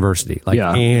Jones University,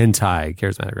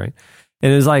 anti-charismatic, right?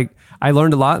 And it was like I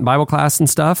learned a lot in Bible class and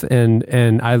stuff,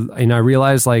 and I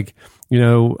realized, like, you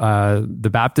know,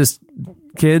 the Baptist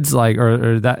kids, like,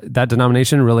 or that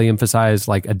denomination really emphasized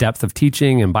like a depth of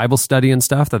teaching and Bible study and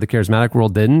stuff that the charismatic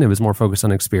world didn't. It was more focused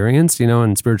on experience, you know,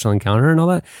 and spiritual encounter and all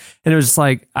that. And it was just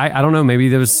like, I don't know, maybe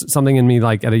there was something in me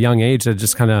like at a young age that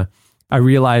just I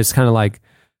realized kind of like,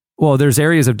 well, there's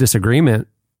areas of disagreement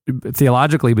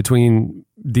theologically between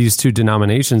these two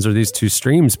denominations or these two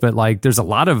streams, but like there's a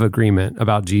lot of agreement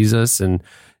about Jesus and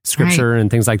scripture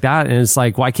and things like that. And it's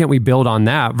like, why can't we build on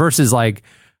that versus like,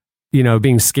 you know,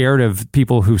 being scared of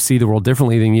people who see the world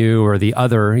differently than you or the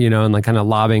other, you know, and like kind of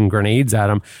lobbing grenades at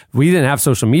them. We didn't have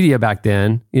social media back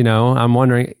then, you know, I'm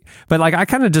wondering, but like I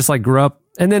kind of just like grew up,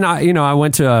 and then I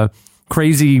went to a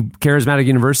crazy charismatic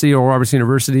university, Oral Roberts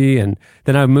University, and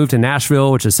then I moved to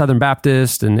Nashville, which is Southern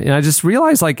Baptist, and I just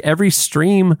realized like every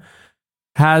stream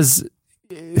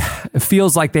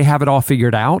feels like they have it all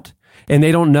figured out. And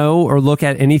they don't know or look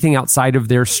at anything outside of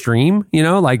their stream, you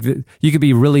know, like you could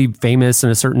be really famous in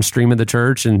a certain stream of the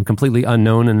church and completely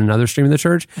unknown in another stream of the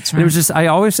church. That's right. And it was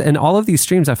just, in all of these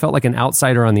streams, I felt like an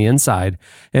outsider on the inside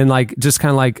and like, just kind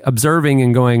of like observing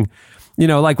and going, you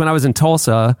know, like when I was in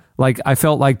Tulsa, like I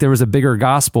felt like there was a bigger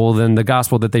gospel than the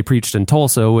gospel that they preached in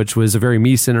Tulsa, which was a very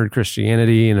me-centered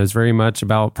Christianity. And it was very much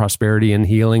about prosperity and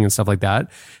healing and stuff like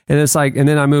that. And it's like, and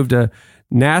then I moved to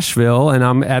Nashville,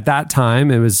 and at that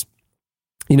time, it was,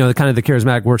 you know, the kind of the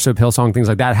charismatic worship, Hillsong, things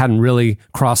like that hadn't really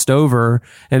crossed over.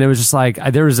 And it was just like,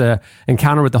 there was a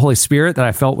encounter with the Holy Spirit that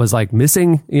I felt was like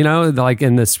missing, you know, like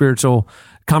in the spiritual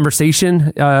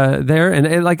conversation there.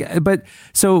 And but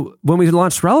so when we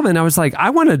launched Relevant, I was like, I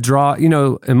want to draw, you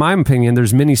know, in my opinion,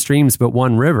 there's many streams, but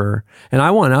one river. And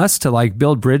I want us to like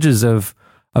build bridges of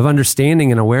understanding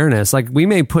and awareness. Like we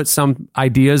may put some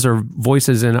ideas or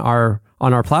voices on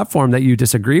our platform that you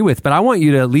disagree with, but I want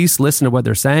you to at least listen to what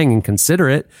they're saying and consider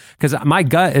it, because my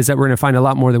gut is that we're going to find a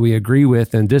lot more that we agree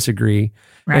with than disagree.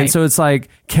 Right. And so it's like,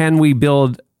 can we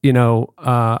build, you know,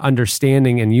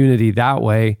 understanding and unity that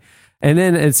way? And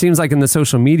then it seems like in the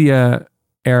social media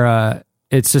era,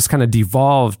 it's just kind of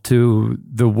devolved to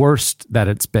the worst that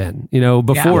it's been. You know,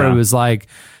 before it was like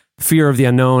fear of the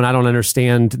unknown. I don't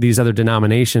understand these other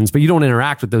denominations, but you don't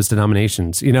interact with those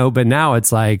denominations, you know, but now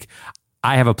it's like,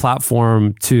 I have a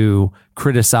platform to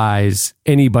criticize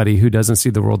anybody who doesn't see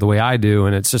the world the way I do.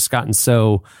 And it's just gotten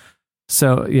so,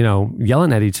 you know,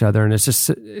 yelling at each other. And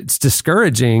it's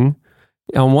discouraging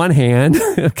on one hand,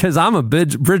 because I'm a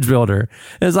bridge builder.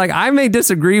 It's like, I may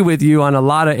disagree with you on a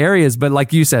lot of areas, but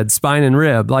like you said, spine and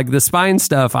rib, like the spine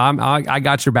stuff, I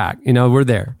got your back, you know, we're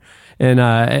there.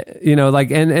 And, you know, like,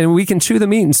 and we can chew the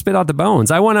meat and spit out the bones.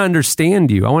 I want to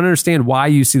understand you. I want to understand why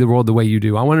you see the world the way you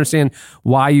do. I want to understand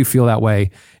why you feel that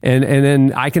way. And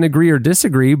then I can agree or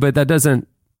disagree, but that doesn't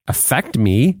affect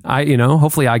me. You know,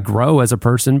 hopefully I grow as a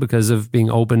person because of being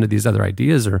open to these other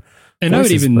ideas or And I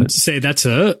would even say that's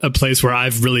a place where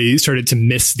I've really started to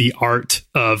miss the art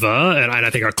of, and I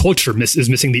think our culture is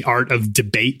missing the art of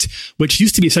debate, which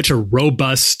used to be such a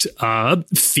robust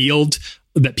field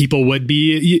that people would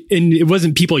be, and it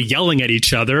wasn't people yelling at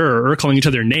each other or calling each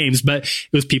other names, but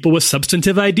it was people with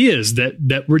substantive ideas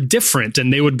that were different,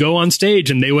 and they would go on stage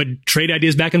and they would trade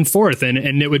ideas back and forth, and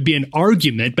it would be an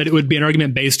argument, but it would be an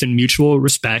argument based in mutual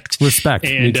respect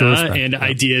and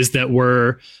ideas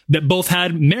that both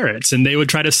had merits, and they would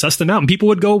try to suss them out, and people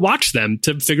would go watch them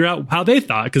to figure out how they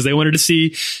thought, because they wanted to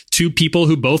see two people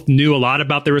who both knew a lot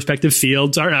about their respective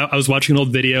fields. I was watching an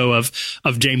old video of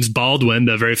James Baldwin,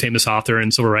 the very famous author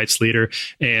and civil rights leader,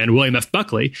 and William F.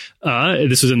 Buckley.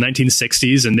 This was in the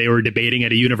 1960s, and they were debating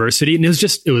at a university, and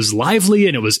it was lively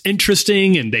and it was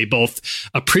interesting, and they both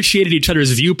appreciated each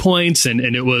other's viewpoints, and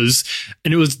it was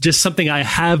just something I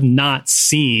have not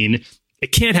seen.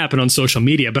 It can't happen on social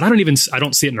media, but I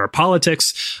don't see it in our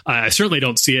politics. I certainly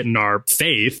don't see it in our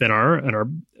faith and our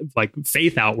like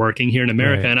faith outworking here in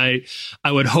America. Right. And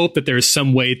I would hope that there's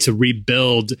some way to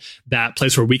rebuild that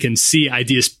place where we can see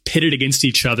ideas pitted against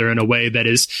each other in a way that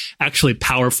is actually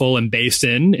powerful and based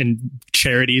in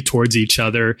charity towards each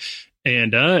other.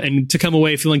 And to come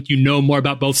away feeling like you know more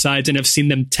about both sides and have seen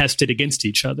them tested against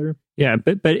each other. Yeah,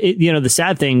 but you know, the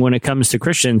sad thing when it comes to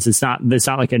Christians, it's not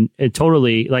like a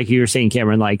totally, like you were saying,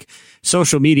 Cameron, like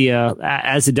social media,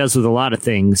 as it does with a lot of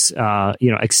things,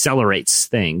 you know, accelerates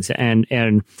things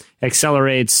and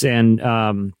accelerates and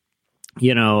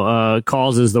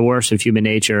causes the worst of human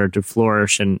nature to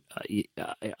flourish in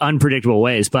unpredictable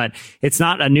ways. But it's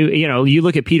not a new, you know, you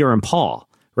look at Peter and Paul,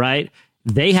 right?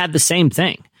 They had the same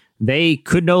thing. They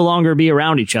could no longer be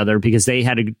around each other because they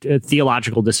had a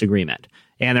theological disagreement.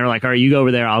 And they're like, all right, you go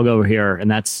over there, I'll go over here. And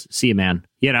that's, see you, man.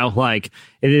 You know, like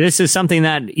this is something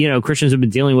that, you know, Christians have been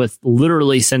dealing with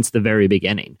literally since the very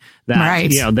beginning.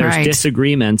 That, you know, there's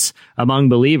disagreements among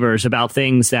believers about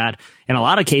things that in a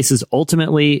lot of cases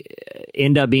ultimately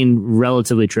end up being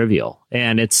relatively trivial.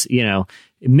 And it's, you know,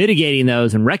 mitigating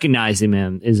those and recognizing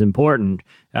them is important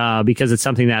because it's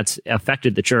something that's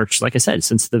affected the church, like I said,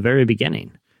 since the very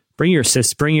beginning. Bring your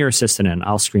assistant in.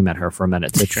 I'll scream at her for a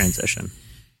minute to transition.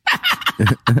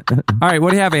 All right,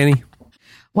 what do you have, Annie?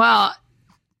 Well,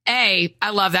 A,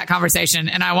 I love that conversation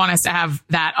and I want us to have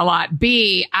that a lot.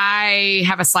 B, I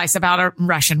have a slice about a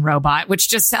Russian robot, which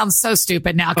just sounds so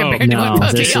stupid now compared to what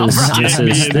both of y'all brought.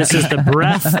 This is the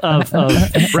breath of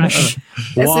fresh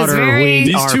water.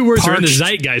 These two words are in the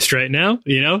zeitgeist right now.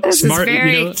 This smart. Is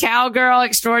very cowgirl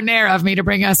extraordinaire of me to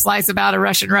bring a slice about a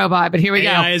Russian robot, but here we go.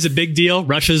 AI is a big deal.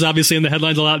 Russia's obviously in the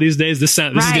headlines a lot these days. This is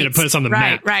going to put us on the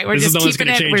map. Right. We're this just is the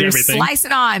one that's going to change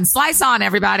everything. Slice on,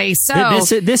 everybody. So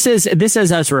this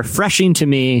is as refreshing to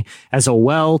me as a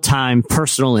well-timed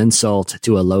personal insult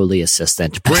to a lowly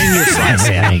assistant. Bring your slice,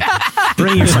 Annie.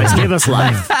 Bring your slice. Give us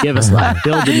life. Build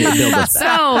us. So,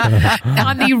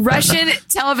 on the Russian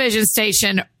television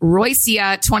station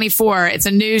Rossiya 24, it's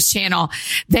a news channel,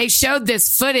 they showed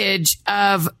this footage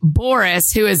of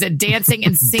Boris, who is a dancing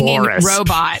and singing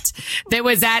robot that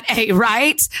was at a,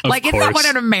 right? Isn't that what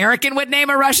an American would name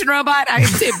a Russian robot?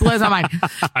 It blows my mind.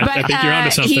 I think you're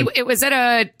onto something. It was at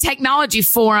a technology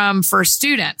forum for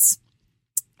students.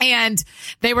 And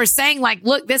they were saying,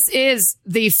 look, this is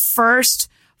the first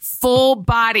full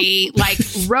body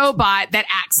robot that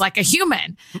acts like a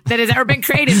human that has ever been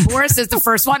created. Boris is the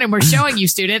first one, and we're showing you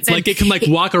students. And it can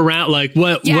walk around.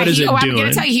 What is it doing? I'm going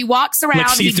to tell you, he walks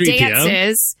around, he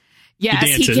dances. Yes,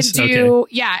 he can do.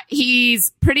 Okay. Yeah,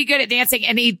 he's pretty good at dancing,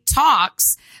 and he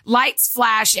talks. Lights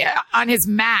flash on his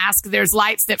mask. There's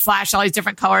lights that flash all these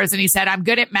different colors. And he said, I'm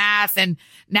good at math. And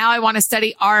now I want to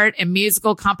study art and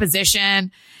musical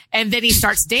composition. And then he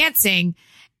starts dancing.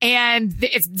 And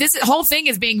this whole thing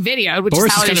is being videoed, which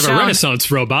Boris is how is kind of shown. A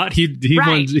Renaissance robot. He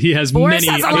has Boris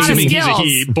many. Has a lot of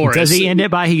skills. Boris. Does he end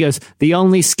it by, he goes, the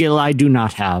only skill I do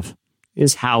not have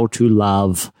is how to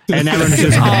love. And everyone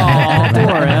goes, oh,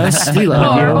 Boris, we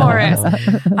love you.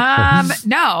 Boris.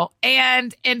 No.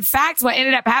 And in fact, what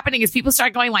ended up happening is people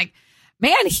started going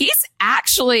man, he's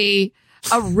actually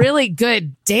a really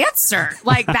good dancer.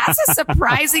 That's a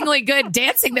surprisingly good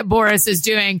dancing that Boris is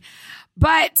doing.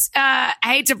 But I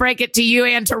hate to break it to you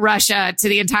and to Russia, to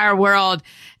the entire world.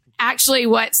 Actually,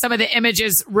 what some of the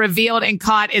images revealed and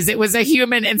caught is it was a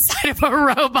human inside of a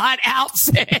robot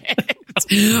outfit.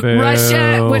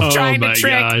 Russia was trying to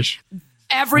trick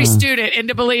every student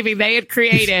into believing they had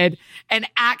created an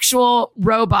actual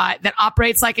robot that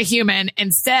operates like a human.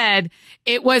 Instead,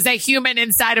 it was a human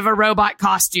inside of a robot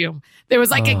costume. There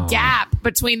was a gap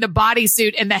between the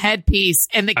bodysuit and the headpiece,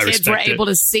 and the kids were able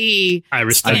to see. I do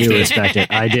respect it.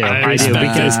 I do.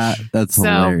 Because that's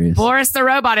hilarious. Boris the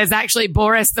robot is actually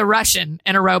Boris the Russian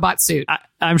in a robot suit.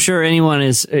 I'm sure anyone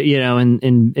is,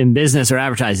 in business or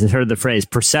advertising has heard the phrase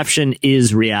 "perception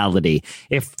is reality."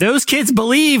 If those kids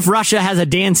believe Russia has a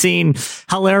dancing,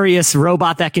 hilarious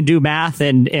robot that can do math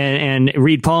and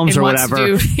read poems or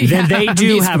whatever, then they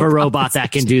do have a robot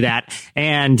that can do that.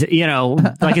 And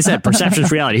like I said, perception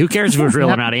is reality. Who cares if it was real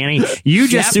or not, Annie? You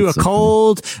just threw a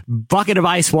cold bucket of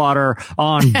ice water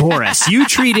on Boris. You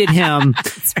treated him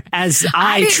as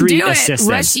I treat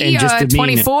assistants. Rossiya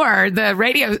 24,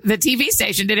 the TV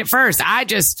station, did it first. I'm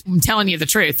telling you the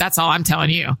truth. That's all I'm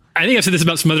telling you. I think I've said this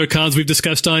about some other cons we've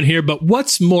discussed on here, but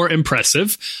what's more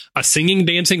impressive, a singing,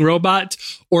 dancing robot,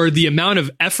 or the amount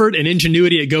of effort and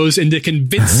ingenuity it goes into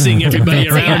convincing everybody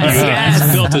around you that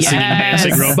he's built a singing,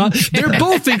 dancing robot? They're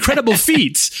both incredible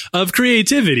feats of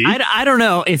creativity. I don't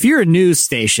know if you're a news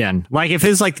station, if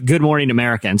it's Good Morning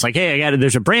America, it's hey,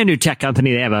 there's a brand new tech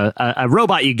company. They have a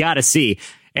robot you got to see.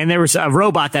 And there was a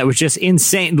robot that was just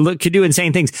insane, could do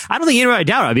insane things. I don't think anybody would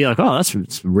doubt it. I'd be oh,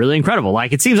 that's really incredible.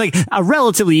 It seems like a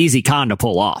relatively easy con to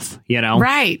pull off,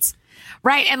 Right.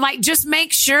 Right. And just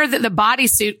make sure that the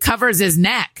bodysuit covers his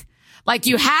neck.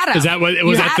 You had him. Is that what it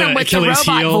was? You had him with the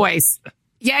robot voice.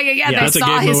 Yeah. They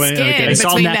saw his skin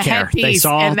between the headpiece.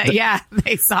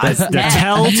 They saw his the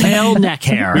telltale neck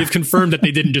hair. We've confirmed that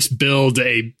they didn't just build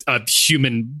a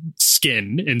human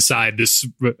skin inside this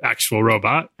actual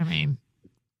robot. I mean,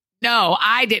 no,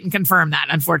 I didn't confirm that,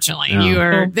 unfortunately.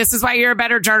 No. This is why you're a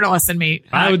better journalist than me.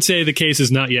 I would say the case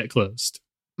is not yet closed.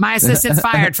 My assistant's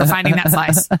fired for finding that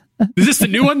slice. Is this the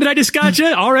new one that I just got you?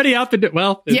 Already out the door?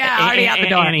 Well, already out the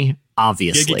door. Annie,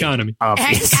 obviously. Gig economy.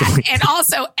 Obviously. And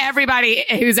also, everybody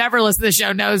who's ever listened to the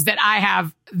show knows that I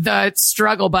have the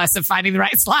struggle bus of finding the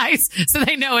right slice, so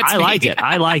they know it's I me. liked it. But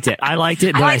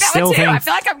I still think I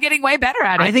feel like I'm getting way better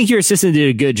at it. I think your assistant did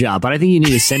a good job, but I think you need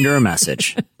to send her a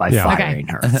message by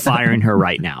firing her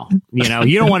right now. You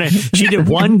don't want to. She did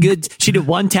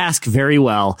one task very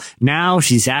well. Now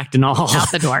she's acting all out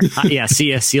the door.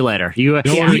 See you later. You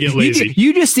don't want to get lazy.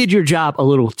 You just did your job a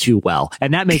little too well,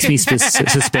 and that makes me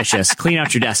suspicious. Clean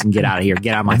out your desk and get out of here.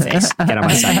 Get out of my face. Get out of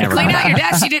my side. Clean out your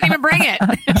desk. You didn't even bring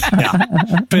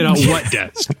it. Playing on what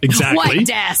desk? Exactly. What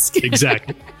desk?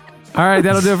 Exactly. All right,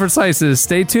 that'll do it for Slices.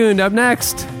 Stay tuned. Up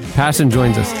next, Passion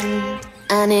joins us.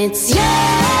 And it's your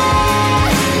love.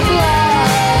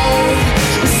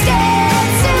 I'm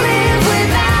scared to live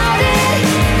without it.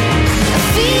 I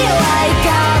feel like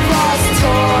I've lost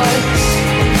touch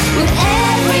with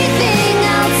everything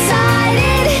outside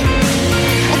it.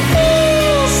 I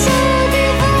feel so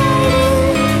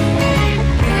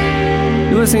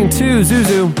divided. You're listening to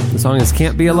Zuzu. The song is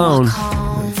Can't Be Alone.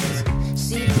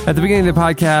 At the beginning of the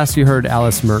podcast, you heard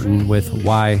Alice Merton with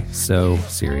Why So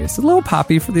Serious. A little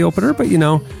poppy for the opener, but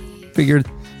figured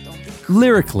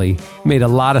lyrically made a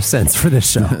lot of sense for this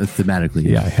show. Thematically.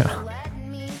 Yeah.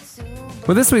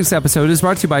 Well, this week's episode is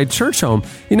brought to you by Church Home.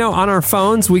 On our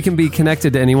phones, we can be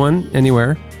connected to anyone,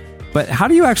 anywhere. But how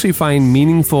do you actually find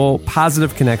meaningful,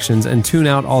 positive connections and tune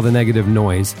out all the negative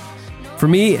noise? For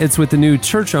me, it's with the new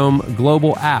Church Home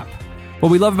Global app.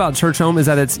 What we love about Church Home is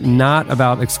that it's not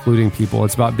about excluding people.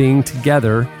 It's about being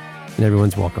together and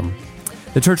everyone's welcome.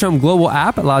 The Church Home Global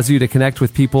app allows you to connect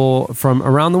with people from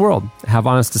around the world, have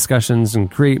honest discussions,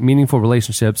 and create meaningful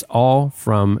relationships all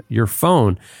from your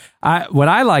phone. What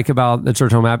I like about the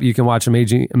Church Home app, you can watch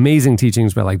amazing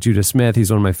teachings by like Judah Smith.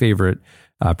 He's one of my favorite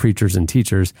preachers and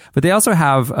teachers. But they also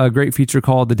have a great feature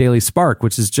called the Daily Spark,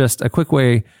 which is just a quick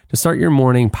way to start your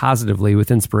morning positively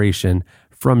with inspiration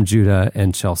from Judah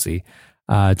and Chelsea.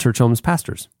 Church Home's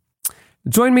pastors.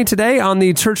 Join me today on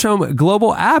the Church Home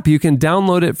Global app. You can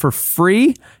download it for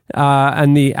free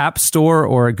in the App Store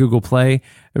or at Google Play.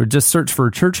 Or just search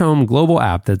for Church Home Global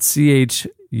app. That's CHURCHOME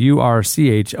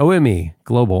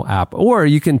Global app. Or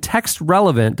you can text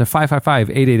relevant to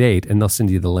 555-888 and they'll send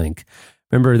you the link.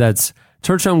 Remember, that's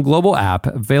Church Home Global app,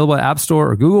 available at App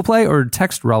Store or Google Play, or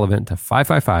text relevant to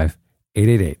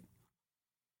 555-888.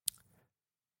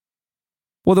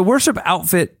 Well, the worship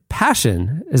outfit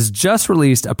Passion has just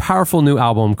released a powerful new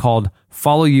album called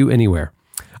Follow You Anywhere.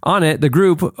 On it, the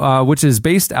group, which is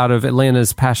based out of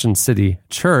Atlanta's Passion City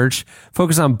Church,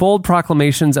 focus on bold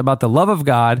proclamations about the love of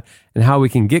God and how we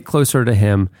can get closer to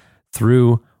Him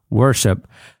through worship.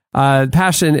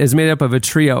 Passion is made up of a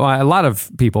trio, a lot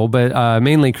of people, but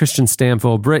mainly Christian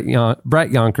Stanfield, Brett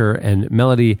Yonker, and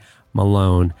Melody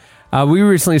Malone. We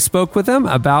recently spoke with them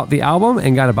about the album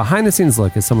and got a behind-the-scenes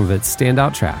look at some of its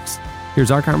standout tracks.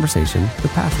 Here's our conversation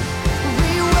with Passion.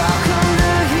 We welcome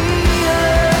the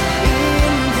healer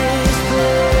in this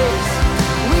place.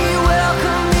 We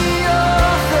welcome the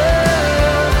author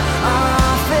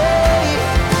of faith.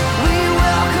 We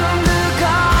welcome the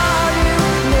God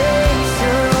who makes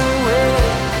a way.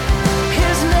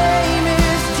 His name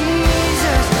is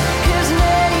Jesus. His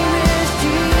name is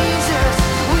Jesus.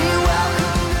 We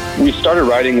welcome. We started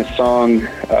writing a song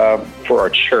for our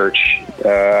church.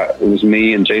 It was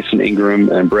me and Jason Ingram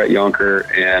and Brett Yonker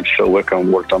and Phil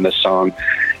Wickham worked on this song.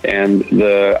 And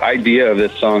the idea of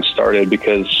this song started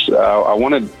because I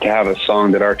wanted to have a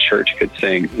song that our church could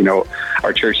sing.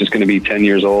 Our church is going to be 10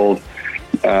 years old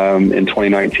in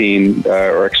 2019,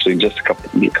 or actually just a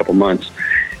couple months.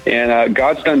 And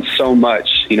God's done so much,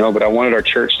 but I wanted our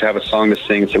church to have a song to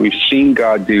sing. So we've seen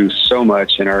God do so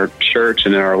much in our church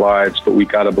and in our lives, but we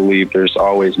got to believe there's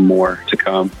always more to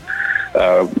come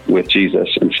with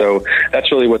Jesus. And so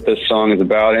that's really what this song is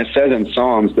about. And it says in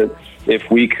Psalms that if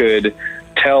we could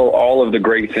tell all of the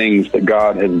great things that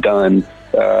God has done,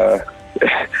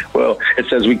 well, it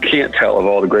says we can't tell of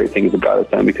all the great things that God has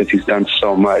done because He's done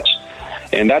so much.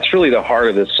 And that's really the heart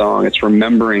of this song. It's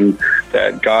remembering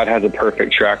that God has a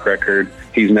perfect track record.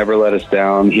 He's never let us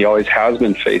down. He always has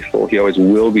been faithful. He always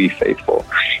will be faithful.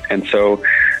 And so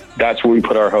that's where we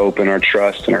put our hope and our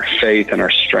trust and our faith and our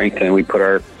strength in. We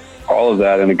put all of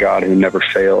that in a God who never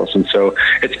fails. And so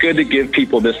it's good to give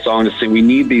people this song to sing. We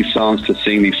need these songs to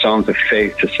sing, these songs of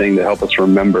faith to sing to help us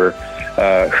remember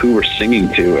who we're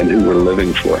singing to and who we're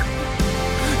living for.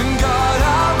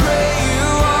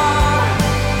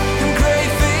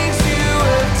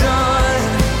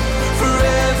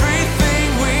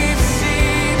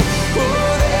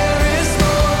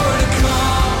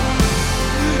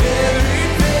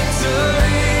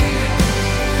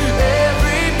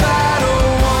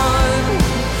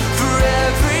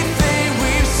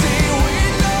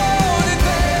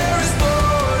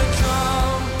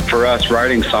 For us,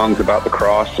 writing songs about the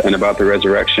cross and about the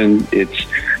resurrection, it's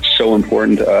so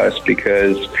important to us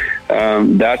because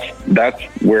that's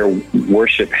where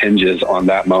worship hinges on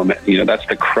that moment. That's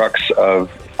the crux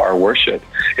of our worship.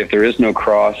 If there is no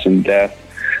cross and death,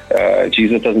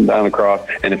 Jesus doesn't die on the cross,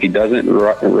 and if He doesn't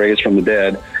raise from the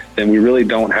dead, then we really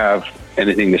don't have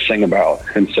anything to sing about.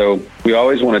 And so we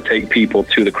always want to take people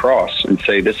to the cross and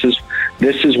say, this is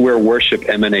This is where worship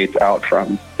emanates out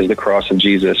from, is the cross of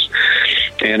Jesus.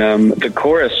 And the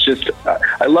chorus,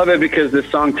 I love it because this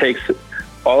song takes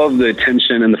all of the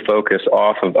attention and the focus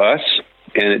off of us,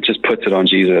 and it just puts it on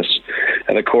Jesus.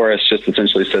 And the chorus just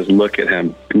essentially says, look at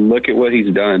him. Look at what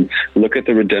he's done. Look at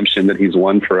the redemption that he's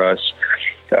won for us.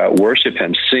 Worship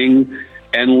him. Sing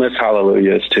endless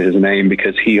hallelujahs to his name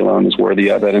because he alone is worthy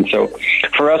of it. And so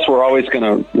for us, we're always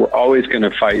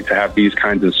gonna fight to have these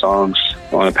kinds of songs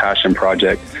on a passion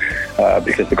project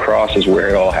because the cross is where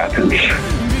it all happens.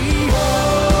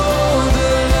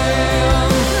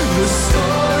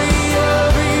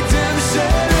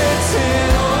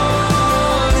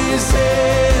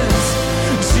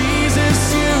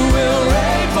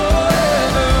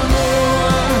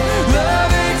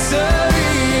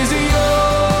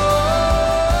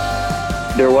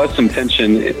 There was some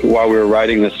tension while we were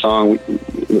writing this song.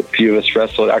 A few of us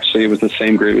wrestled. Actually, it was the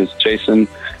same group. It was Jason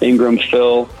Ingram,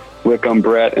 Phil Wickham,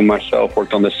 Brett, and myself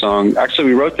worked on this song. Actually,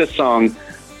 we wrote this song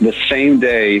the same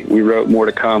day we wrote More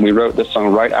to Come. We wrote this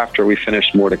song right after we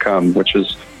finished More to Come, which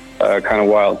was kind of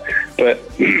wild. But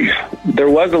there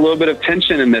was a little bit of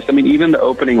tension in this. I mean, even the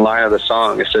opening line of the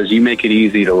song, it says, "You make it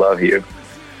easy to love you."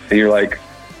 And you're like,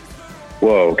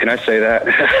 whoa, can I say that?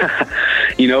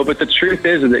 But the truth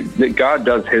is that God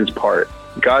does his part.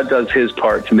 God does his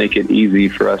part to make it easy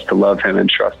for us to love him and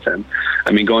trust him.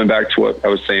 I mean, going back to what I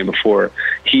was saying before,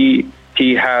 he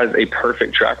has a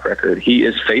perfect track record. He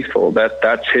is faithful.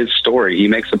 That's his story. He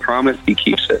makes a promise, he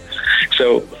keeps it.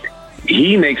 So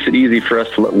he makes it easy for us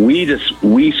to let.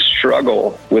 We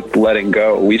struggle with letting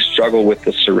go. We struggle with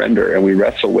the surrender, and we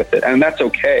wrestle with it. And that's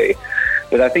okay.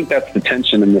 But I think that's the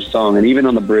tension in this song. And even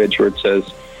on the bridge where it says,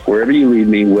 "Wherever you lead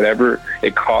me, whatever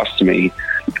it costs me,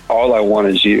 all I want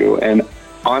is you." And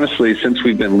honestly, since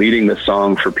we've been leading this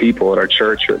song for people at our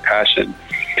church or at Passion,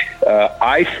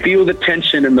 I feel the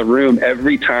tension in the room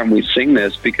every time we sing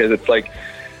this, because it's like,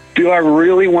 do I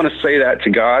really want to say that to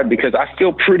God? Because I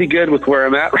feel pretty good with where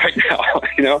I'm at right now,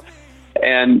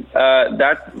 And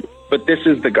but this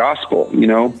is the gospel,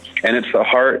 and it's the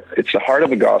heart of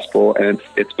the gospel, and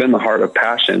it's been the heart of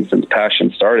Passion since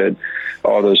Passion started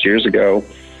all those years ago.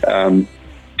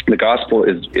 The gospel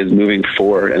is moving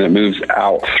forward, and it moves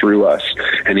out through us.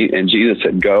 And Jesus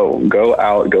said, go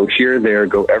out, go here, there,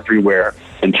 go everywhere,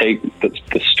 and take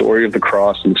the story of the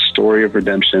cross and the story of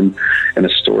redemption and the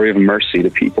story of mercy to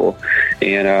people.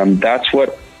 And that's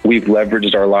what we've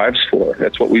leveraged our lives for.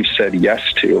 That's what we've said yes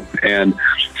to. And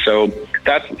so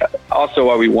that's also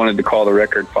why we wanted to call the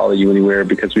record Follow You Anywhere,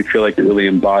 because we feel like it really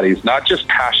embodies not just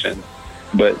Passion,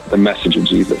 but the message of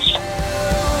Jesus.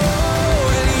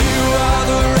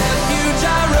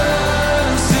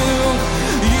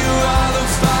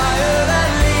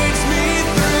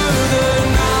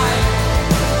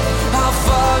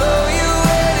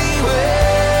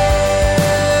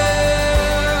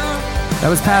 That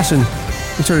was Passion.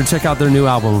 Be sure to check out their new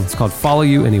album. It's called Follow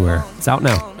You Anywhere. It's out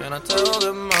now. And I tell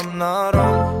them I'm not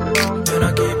on, and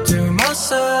I keep to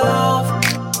myself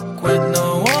with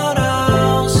no one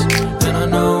else. And I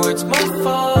know it's my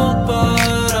fault,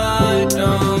 but I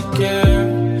don't care.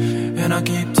 And I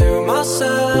keep to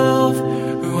myself,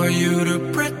 who are you to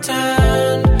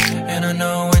pretend? And I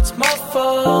know it's my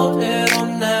fault, it'll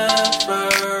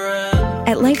never end.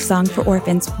 At Lifesong for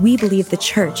Orphans, we believe the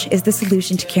church is the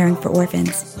solution to caring for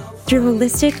orphans. Through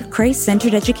holistic,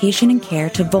 Christ-centered education and care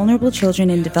to vulnerable children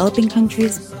in developing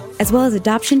countries, as well as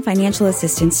adoption financial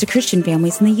assistance to Christian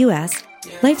families in the U.S.,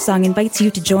 Lifesong invites you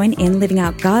to join in living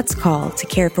out God's call to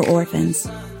care for orphans.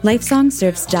 Lifesong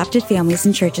serves adopted families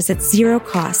and churches at zero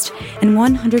cost, and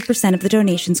 100% of the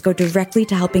donations go directly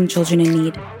to helping children in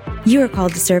need. You are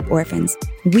called to serve orphans.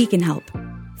 We can help.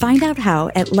 Find out how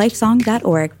at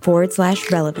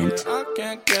lifesong.org/relevant. I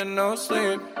can't get no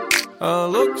sleep. I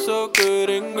look so good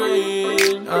in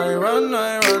green. I run,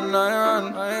 and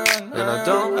I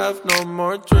don't have no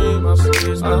more dreams.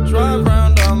 I drive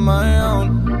around on my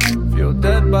own. Feel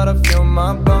dead, but I feel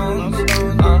my bones.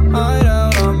 I hide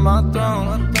out on my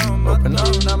throne. Open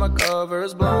up, now my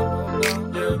cover's blown.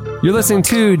 You're listening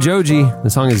to Joji. The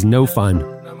song is No Fun,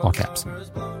 all caps.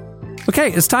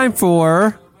 Okay, it's time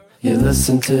for... You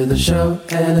listen to the show,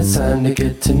 and it's time to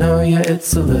get to know you.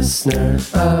 It's the listener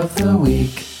of the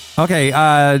week. Okay,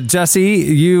 Jesse,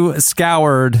 you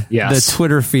scoured the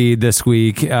Twitter feed this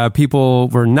week. People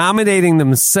were nominating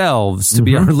themselves to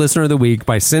be our listener of the week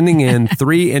by sending in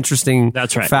 3 interesting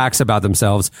facts about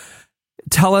themselves.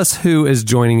 Tell us who is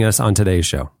joining us on today's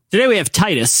show. Today we have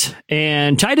Titus,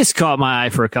 and Titus caught my eye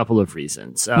for a couple of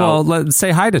reasons. Well, let's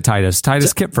say hi to Titus.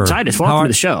 Titus Kipfer. Titus, welcome to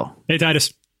the show. Hey,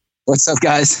 Titus. What's up,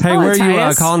 guys? Hey, where are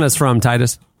you calling us from,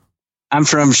 Titus? I'm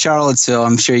from Charlottesville.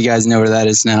 I'm sure you guys know where that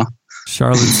is now.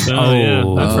 Charlottesville. Yeah.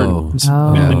 I've heard it's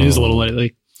been in the news a little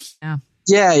lately. Yeah.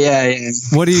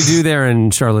 What do you do there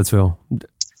in Charlottesville?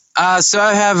 So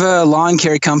I have a lawn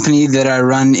care company that I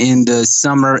run in the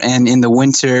summer, and in the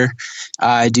winter,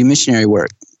 I do missionary work.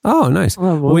 Oh, nice.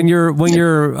 When you're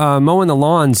mowing the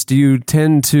lawns, do you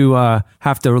tend to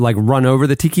have to like run over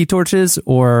the tiki torches,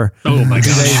 or oh my do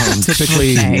gosh, they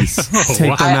typically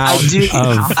take them out?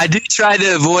 I do try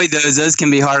to avoid those. Those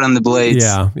can be hard on the blades.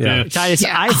 Yeah. Titus,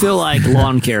 I feel like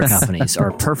lawn care companies are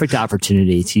a perfect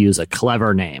opportunity to use a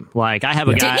clever name. Like I have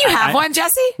a guy. Didn't you have one,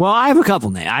 Jesse? Well, I have a couple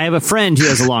names. I have a friend who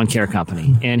has a lawn care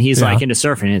company, and he's like into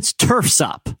surfing. And it's Turfs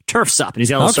Up, and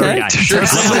he's got a little surf guy.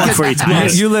 Turfs Up for you,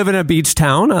 Titus. You live in a beach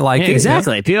town. I like it.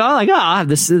 Exactly. People are like, oh,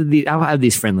 I'll have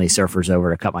these friendly surfers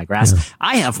over to cut my grass. Yeah.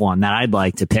 I have one that I'd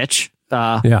like to pitch.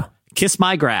 Kiss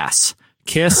my grass.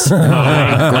 Kiss my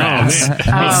grass.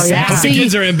 Hope the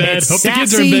kids are in bed. Hope the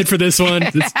kids are in bed for this one.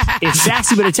 It's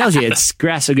sassy, but it tells you it's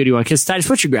grass so good you want to kiss. Titus,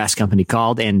 what's your grass company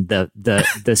called? And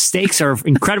the stakes are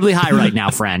incredibly high right now,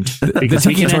 friend. Because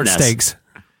the tiki torch stakes.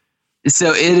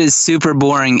 So it is super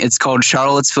boring. It's called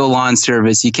Charlottesville Lawn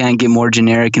Service. You can't get more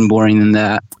generic and boring than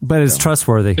that. But it's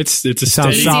trustworthy. It's a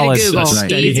sounds solid.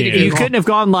 You couldn't have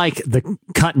gone like the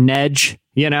cutting edge,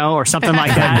 or something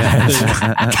like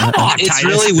that. Come on, it's Titus.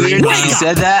 really weird that you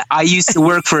said that. I used to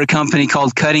work for a company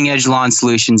called Cutting Edge Lawn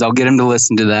Solutions. I'll get them to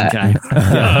listen to that. Okay.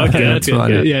 Okay, that's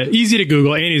good. Yeah, easy to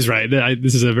Google. Annie's right.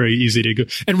 This is a very easy to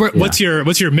Google. And what's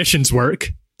your missions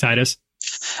work, Titus?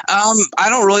 I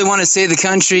don't really want to say the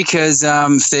country because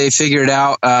if they figure it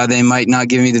out, they might not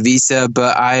give me the visa.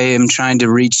 But I am trying to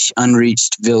reach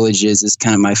unreached villages is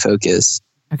kind of my focus.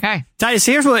 Okay, Titus.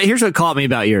 Here's what caught me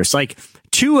about yours. Like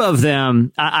two of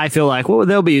them, I feel like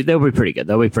they'll be pretty good.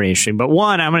 They'll be pretty interesting. But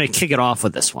one, I'm going to kick it off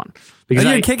with this one. Because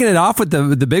you're kicking it off with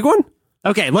the big one.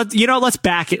 Okay, let's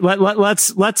back it.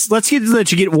 Let's let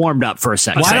you get warmed up for a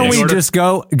second. Why don't we just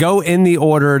go in the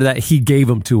order that he gave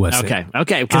them to us? Okay,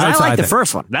 because I like the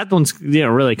first one. That one's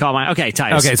really caught my. Okay,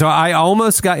 Titus. Okay, so I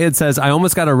almost got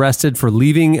arrested for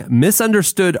leaving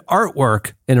misunderstood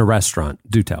artwork in a restaurant.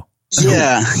 Do tell.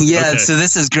 Yeah. Okay. So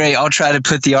this is great. I'll try to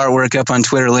put the artwork up on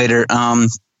Twitter later.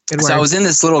 So I was in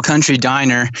this little country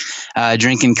diner,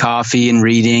 drinking coffee and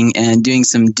reading and doing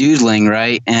some doodling,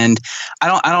 right? And I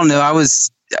don't know. I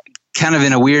was kind of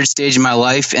in a weird stage in my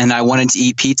life, and I wanted to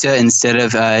eat pizza instead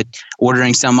of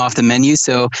ordering some off the menu.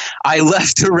 So I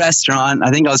left the restaurant.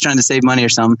 I think I was trying to save money or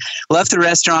something. Left the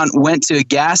restaurant, went to a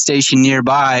gas station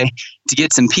nearby to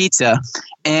get some pizza,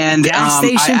 and gas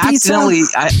station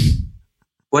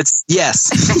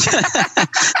Yes.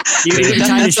 You've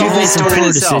made some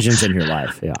poor decisions in your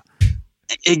life. Yeah.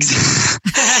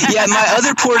 Yeah. My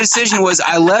other poor decision was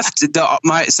I left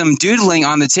some doodling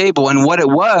on the table, and what it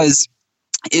was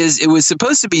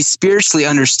supposed to be spiritually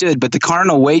understood, but the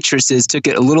carnal waitresses took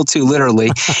it a little too literally.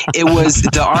 It was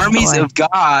the armies of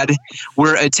God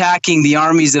were attacking the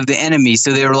armies of the enemy,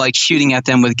 so they were like shooting at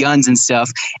them with guns and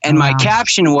stuff. And my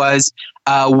caption was,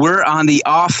 "We're on the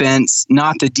offense,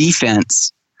 not the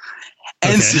defense."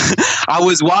 And so I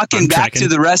was walking back to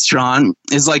the restaurant.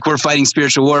 It's like we're fighting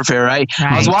spiritual warfare, right?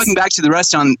 I was walking back to the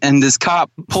restaurant, and this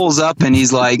cop pulls up, and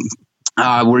he's like,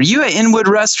 were you at Inwood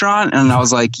Restaurant? And I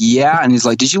was like, yeah. And he's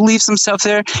like, did you leave some stuff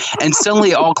there? And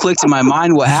suddenly it all clicked in my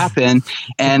mind what happened.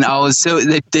 And I was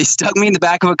they stuck me in the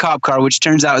back of a cop car, which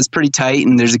turns out is pretty tight,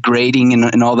 and there's a grating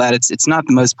and all that. It's not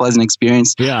the most pleasant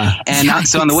experience. Yeah. And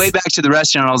so on the way back to the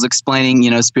restaurant, I was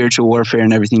explaining, spiritual warfare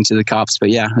and everything to the cops.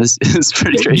 But yeah, it was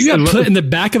pretty crazy. You got put in the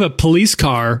back of a police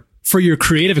car for your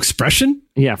creative expression?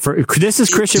 Yeah, this is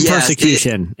Christian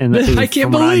persecution. I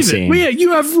can't believe it.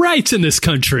 You have rights in this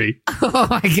country. Oh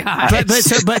my god!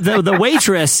 But the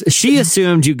waitress, she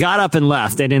assumed you got up and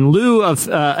left, and in lieu of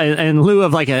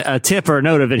like a tip or a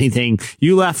note of anything,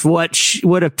 you left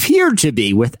what appeared to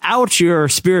be, without your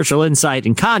spiritual insight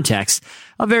and context,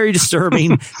 a very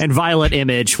disturbing and violent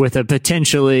image with a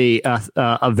potentially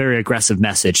a very aggressive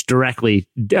message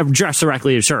addressed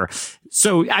directly to her.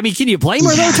 So, I mean, can you blame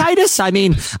her though, Titus? I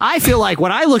mean, I feel like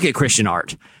when I look at Christian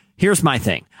art, here's my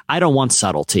thing. I don't want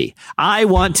subtlety. I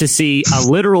want to see a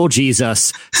literal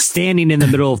Jesus standing in the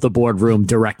middle of the boardroom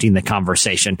directing the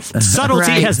conversation.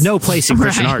 Subtlety has no place in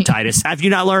Christian art, Titus. Have you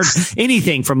not learned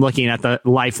anything from looking at the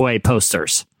Lifeway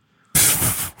posters?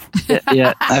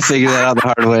 Yeah, I figured that out the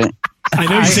hard way. I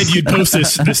know you said you'd post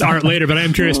this art later, but I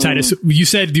am curious, Titus. You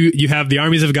said you have the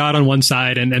armies of God on one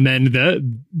side and then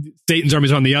the Satan's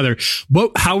armies on the other.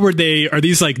 How were they? Are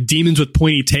these like demons with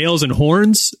pointy tails and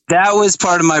horns? That was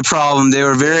part of my problem. They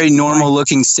were very normal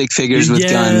looking stick figures with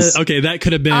guns. Okay, that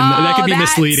could have been that could be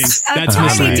misleading. That's a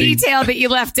misleading. tiny detail that you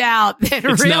left out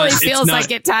that feels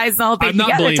like it ties the whole thing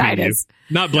together, Titus.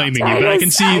 Not blaming you, but I can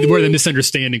see where the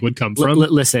misunderstanding would come from.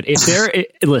 Listen,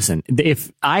 if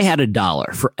I had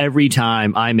 $1 for every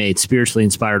time I made spiritually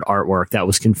inspired artwork that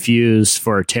was confused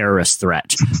for a terrorist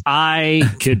threat,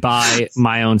 I could buy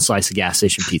my own slice of gas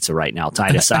station pizza right now,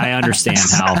 Titus. I understand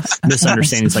how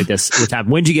misunderstandings like this would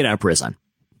happen. When did you get out of prison?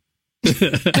 That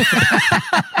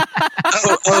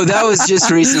was just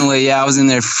recently. Yeah, I was in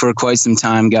there for quite some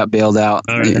time. Got bailed out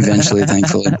eventually,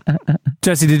 thankfully.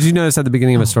 Jesse, did you notice at the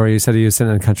beginning of a story you said he was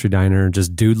sitting in a country diner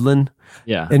just doodling?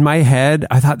 Yeah. In my head,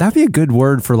 I thought that'd be a good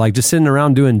word for like just sitting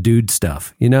around doing dude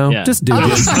stuff, you know? Yeah. Just doodling.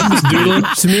 Just doodling.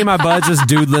 So me and my buds just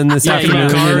doodling this afternoon.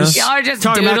 Cars. Y'all are just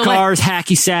talking doodling. about cars,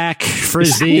 hacky sack,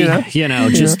 frisbee,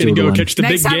 just Gonna go doodling. catch the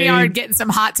Next big time game. you are getting some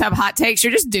hot tub hot takes,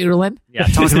 you're just doodling. Yeah,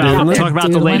 talking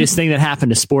about the latest thing that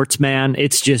happened to Sportsman.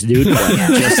 It's just doodling.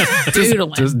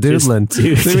 Doodling. Just doodling.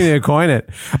 We need to coin it.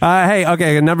 Hey,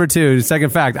 okay, number 2, second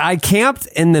fact. I camped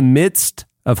in the midst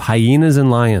of hyenas and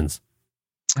lions.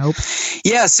 Nope.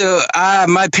 Yeah, so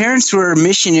my parents were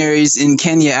missionaries in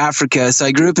Kenya, Africa. So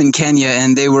I grew up in Kenya,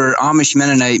 and they were Amish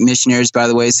Mennonite missionaries, by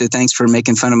the way. So thanks for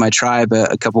making fun of my tribe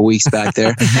a couple weeks back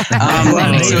there.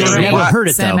 You never heard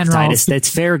it though, Titus. That's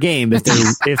fair game if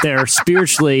they're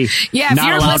spiritually not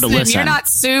allowed to listen. You're not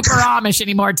super Amish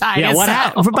anymore, Titus. Yeah, what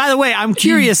happened? By the way, I'm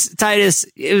curious, Titus.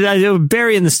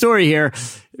 Burying the story here.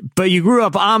 But you grew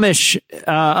up Amish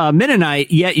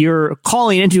Mennonite, yet you're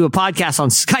calling into a podcast on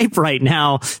Skype right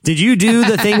now. Did you do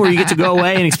the thing where you get to go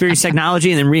away and experience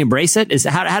technology and then re-embrace it?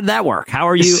 How did that work? How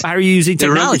are you using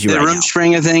technology right now? The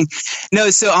Rumspringa thing? No,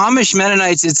 so Amish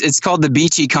Mennonites, it's called the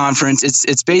Beachy Conference.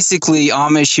 It's basically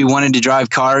Amish who wanted to drive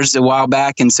cars a while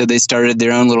back, and so they started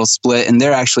their own little split, and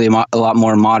they're actually a lot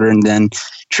more modern than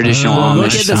traditional Amish.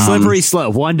 Look at the slippery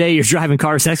slope. One day you're driving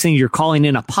cars, next thing you're calling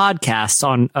in a podcast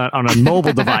on a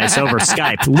mobile device over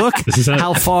Skype. Look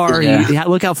how far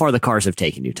look how far the cars have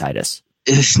taken you, Titus.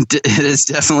 It is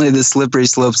definitely the slippery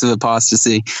slopes of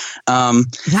apostasy. Wow.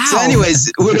 So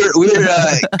anyways, we were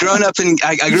growing up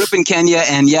I grew up in Kenya,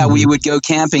 and we would go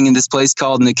camping in this place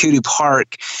called Nakuru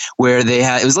Park, where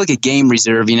it was like a game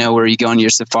reserve, where you go on your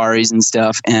safaris and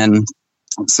stuff. And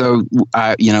so,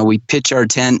 we pitch our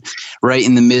tent right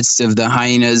in the midst of the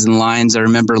hyenas and lions. I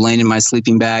remember laying in my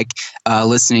sleeping bag,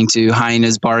 listening to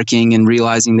hyenas barking and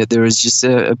realizing that there was just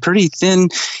a pretty thin,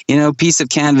 piece of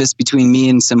canvas between me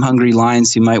and some hungry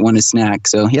lions who might want a snack.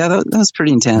 So, that was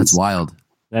pretty intense. That's wild.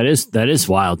 That is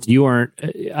wild. You weren't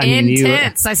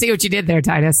intense. I see what you did there,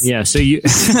 Titus. Yeah. So you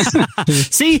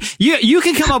see, you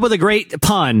can come up with a great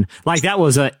pun like that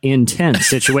was an intense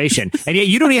situation, and yet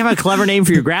you don't even have a clever name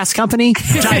for your grass company,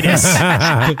 Titus.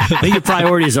 I think your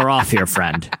priorities are off here,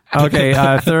 friend. Okay.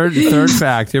 Third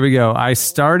fact. Here we go. I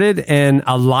started an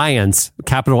alliance,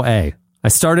 capital A. I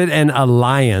started an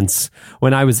alliance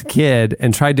when I was a kid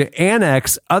and tried to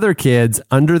annex other kids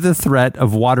under the threat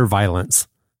of water violence.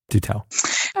 Do tell.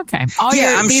 Okay.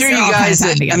 I'm sure you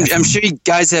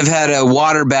guys have had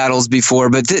water battles before,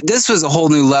 but this was a whole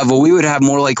new level. We would have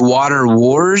more like water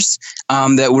wars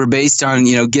that were based on,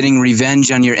 getting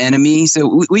revenge on your enemy.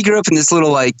 So we grew up in this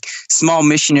little small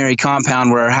missionary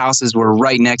compound where our houses were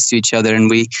right next to each other, and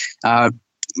we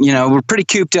we're pretty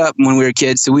cooped up when we were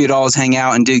kids, so we'd always hang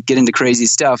out and get into crazy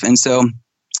stuff. And so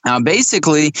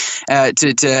basically,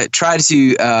 to try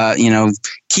to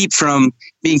keep from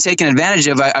being taken advantage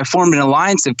of, I formed an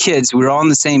alliance of kids. We were all on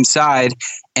the same side,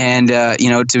 and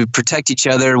to protect each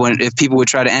other if people would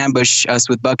try to ambush us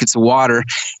with buckets of water.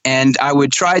 And I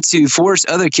would try to force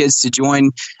other kids to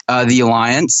join the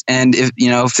alliance. And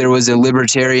if there was a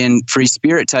libertarian free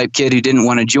spirit type kid who didn't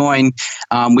want to join,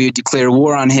 we would declare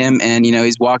war on him. And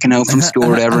he's walking home from school or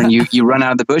whatever, and you run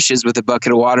out of the bushes with a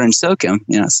bucket of water and soak him.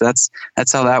 So that's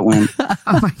how that went. Oh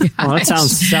my gosh. Well, that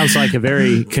sounds like a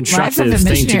very constructive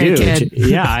thing to do. Kid.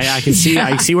 Yeah, I can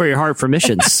see where your heart for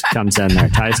missions comes in there,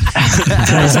 Titus.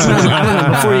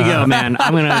 Before you go, man,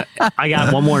 I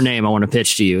got one more name I want to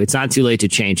pitch to you. It's not too late to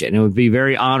change it, and it would be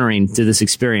very honoring to this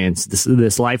experience,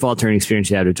 this life-altering experience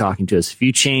you had with talking to us, if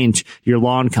you change your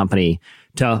lawn company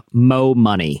to Mo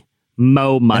Money.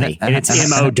 Mo Money, and it's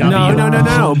MOW.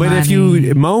 No. But if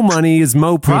you Mo Money is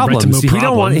Mo problems. He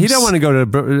don't want to go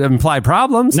to imply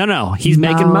problems. No, he's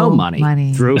making Mo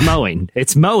money through mowing.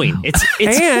 It's mowing. It's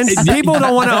people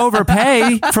don't want to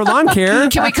overpay for lawn care.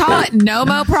 Can we call it No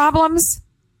Mo Problems?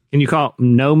 Can you call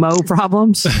no-mo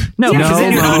problems? No, because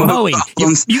then you're not mowing.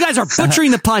 You guys are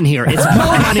butchering the pun here. It's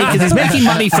more money because he's making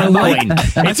money from mowing.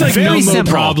 It's like no-mo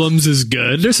problems is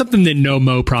good. There's something in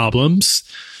no-mo problems.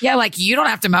 Yeah, like you don't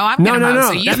have to mow. I'm going to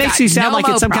mow. So that makes you sound like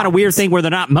it's some kind of weird thing where they're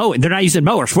not mowing. They're not using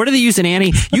mowers. What are they using,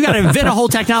 Annie? You got to invent a whole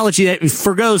technology that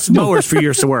forgoes mowers for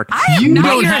years to work. You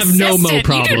don't have no-mo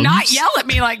problems. You do not yell at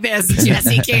me like this,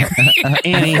 Jesse Carey.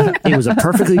 Annie, it was a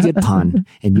perfectly good pun,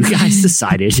 and you guys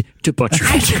decided to butcher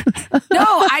it. No,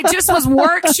 I just was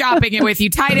workshopping it with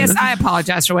you. Titus, I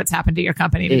apologize for what's happened to your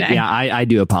company today. Yeah, I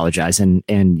do apologize, and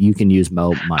you can use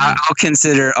mow money. I'll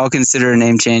consider a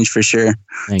name change for sure.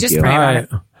 Thank you. All right.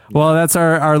 Well, that's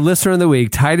our listener of the week,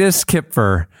 Titus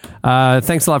Kipfer.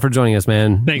 Thanks a lot for joining us,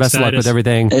 man. Thanks, Best of luck with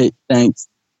everything. Hey, thanks.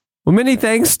 Well, many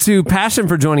thanks to Passion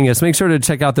for joining us. Make sure to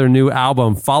check out their new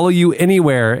album, Follow You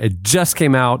Anywhere. It just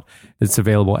came out. It's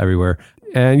available everywhere.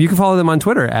 And you can follow them on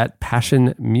Twitter at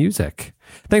Passion Music.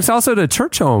 Thanks also to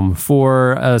Church Home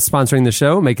for sponsoring the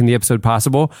show, making the episode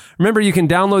possible. Remember, you can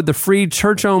download the free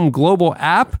Church Home global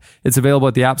app. It's available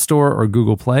at the App Store or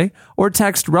Google Play, or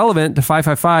text RELEVANT to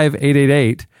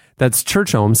 555-888. That's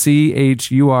Church Home,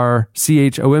 CHURCHOME,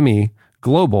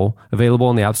 global, available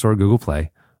in the App Store or Google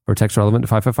Play, or text RELEVANT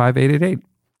to 555-888.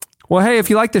 Well, hey, if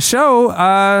you like the show,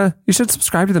 you should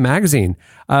subscribe to the magazine.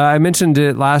 I mentioned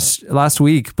it last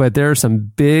week, but there are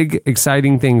some big,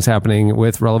 exciting things happening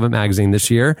with Relevant Magazine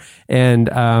this year. And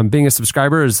being a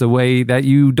subscriber is the way that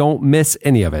you don't miss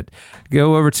any of it.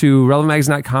 Go over to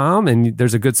relevantmagazine.com, and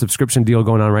there's a good subscription deal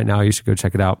going on right now. You should go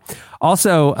check it out.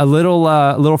 Also, a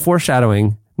little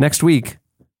foreshadowing. Next week,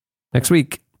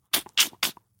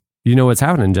 you know what's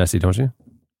happening, Jesse, don't you?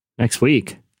 Next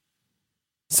week,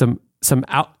 some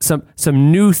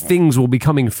new things will be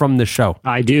coming from the show.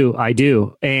 I do,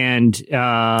 and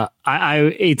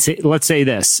let's say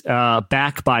this: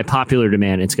 back by popular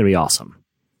demand, it's going to be awesome.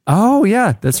 Oh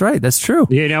yeah, that's right, that's true.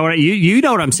 You know what you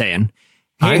know what I'm saying.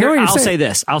 I know what you're saying.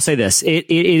 I'll say this.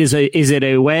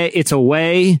 It's a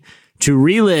way to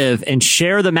relive and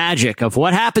share the magic of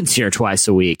what happens here twice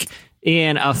a week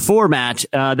in a format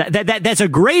that's a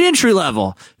great entry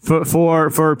level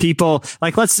for people.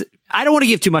 Like, I don't want to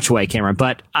give too much away, Cameron,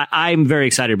 but I'm very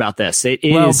excited about this.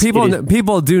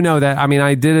 People do know that. I mean,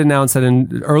 I did announce that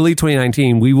in early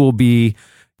 2019 we will be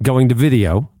going to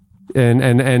video,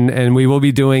 and we will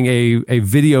be doing a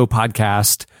video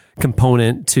podcast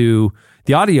component to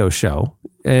the audio show,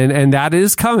 and that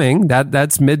is coming.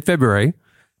 That's mid-February.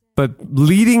 But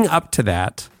leading up to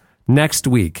that, next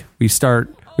week, we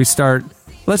start,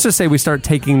 let's just say we start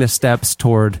taking the steps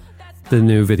toward the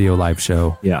new video live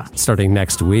show. Yeah. Starting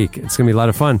next week. It's going to be a lot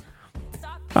of fun.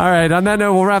 All right. On that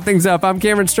note, we'll wrap things up. I'm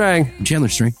Cameron Strang. I'm Chandler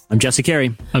Strang. I'm Jesse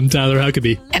Carey. I'm Tyler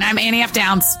Huckabee. And I'm Annie F.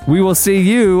 Downs. We will see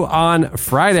you on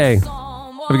Friday.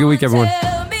 Have a good week, everyone.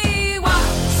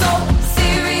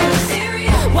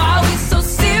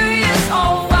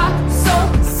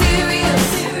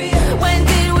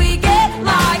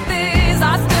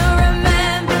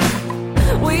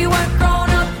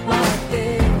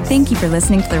 Thank you for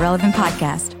listening to the Relevant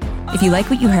Podcast. If you like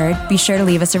what you heard, be sure to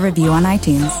leave us a review on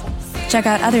iTunes. Check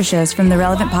out other shows from the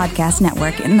Relevant Podcast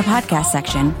Network in the podcast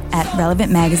section at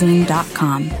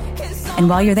relevantmagazine.com. And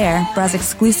while you're there, browse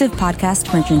exclusive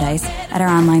podcast merchandise at our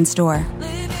online store.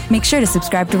 Make sure to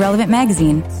subscribe to Relevant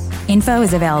Magazine. Info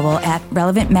is available at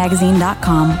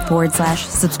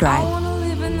relevantmagazine.com/subscribe. I wanna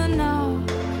live in the now.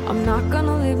 I'm not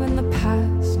gonna live in the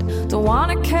past. Don't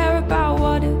wanna care about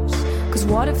what ifs. Cause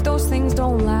what if those things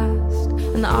don't last?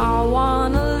 And I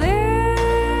wanna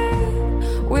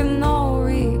live with no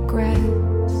regrets.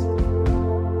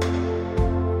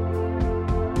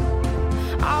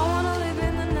 I wanna live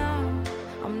in the now.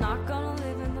 I'm not gonna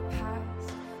live in the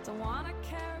past. Don't wanna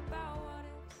care about what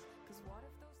ifs. Cause what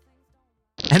if those things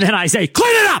don't. And then I say,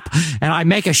 clean it up! And I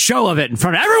make a show of it in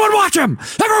front of everyone. Watch him!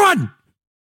 Everyone!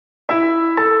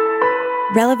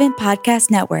 Relevant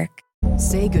Podcast Network.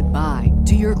 Say goodbye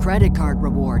to your credit card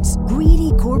rewards.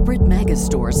 Greedy corporate mega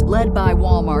stores, led by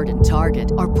Walmart and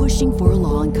Target, are pushing for a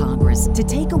law in Congress to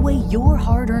take away your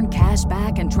hard-earned cash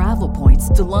back and travel points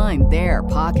to line their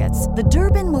pockets. The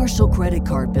Durbin-Marshall credit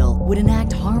card bill would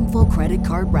enact harmful credit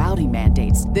card routing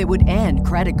mandates that would end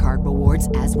credit card rewards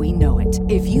as we know it.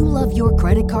 If you love your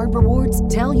credit card rewards,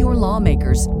 tell your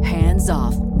lawmakers, hands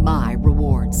off my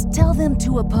rewards. Tell them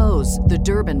to oppose the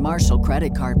Durbin-Marshall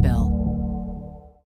credit card bill.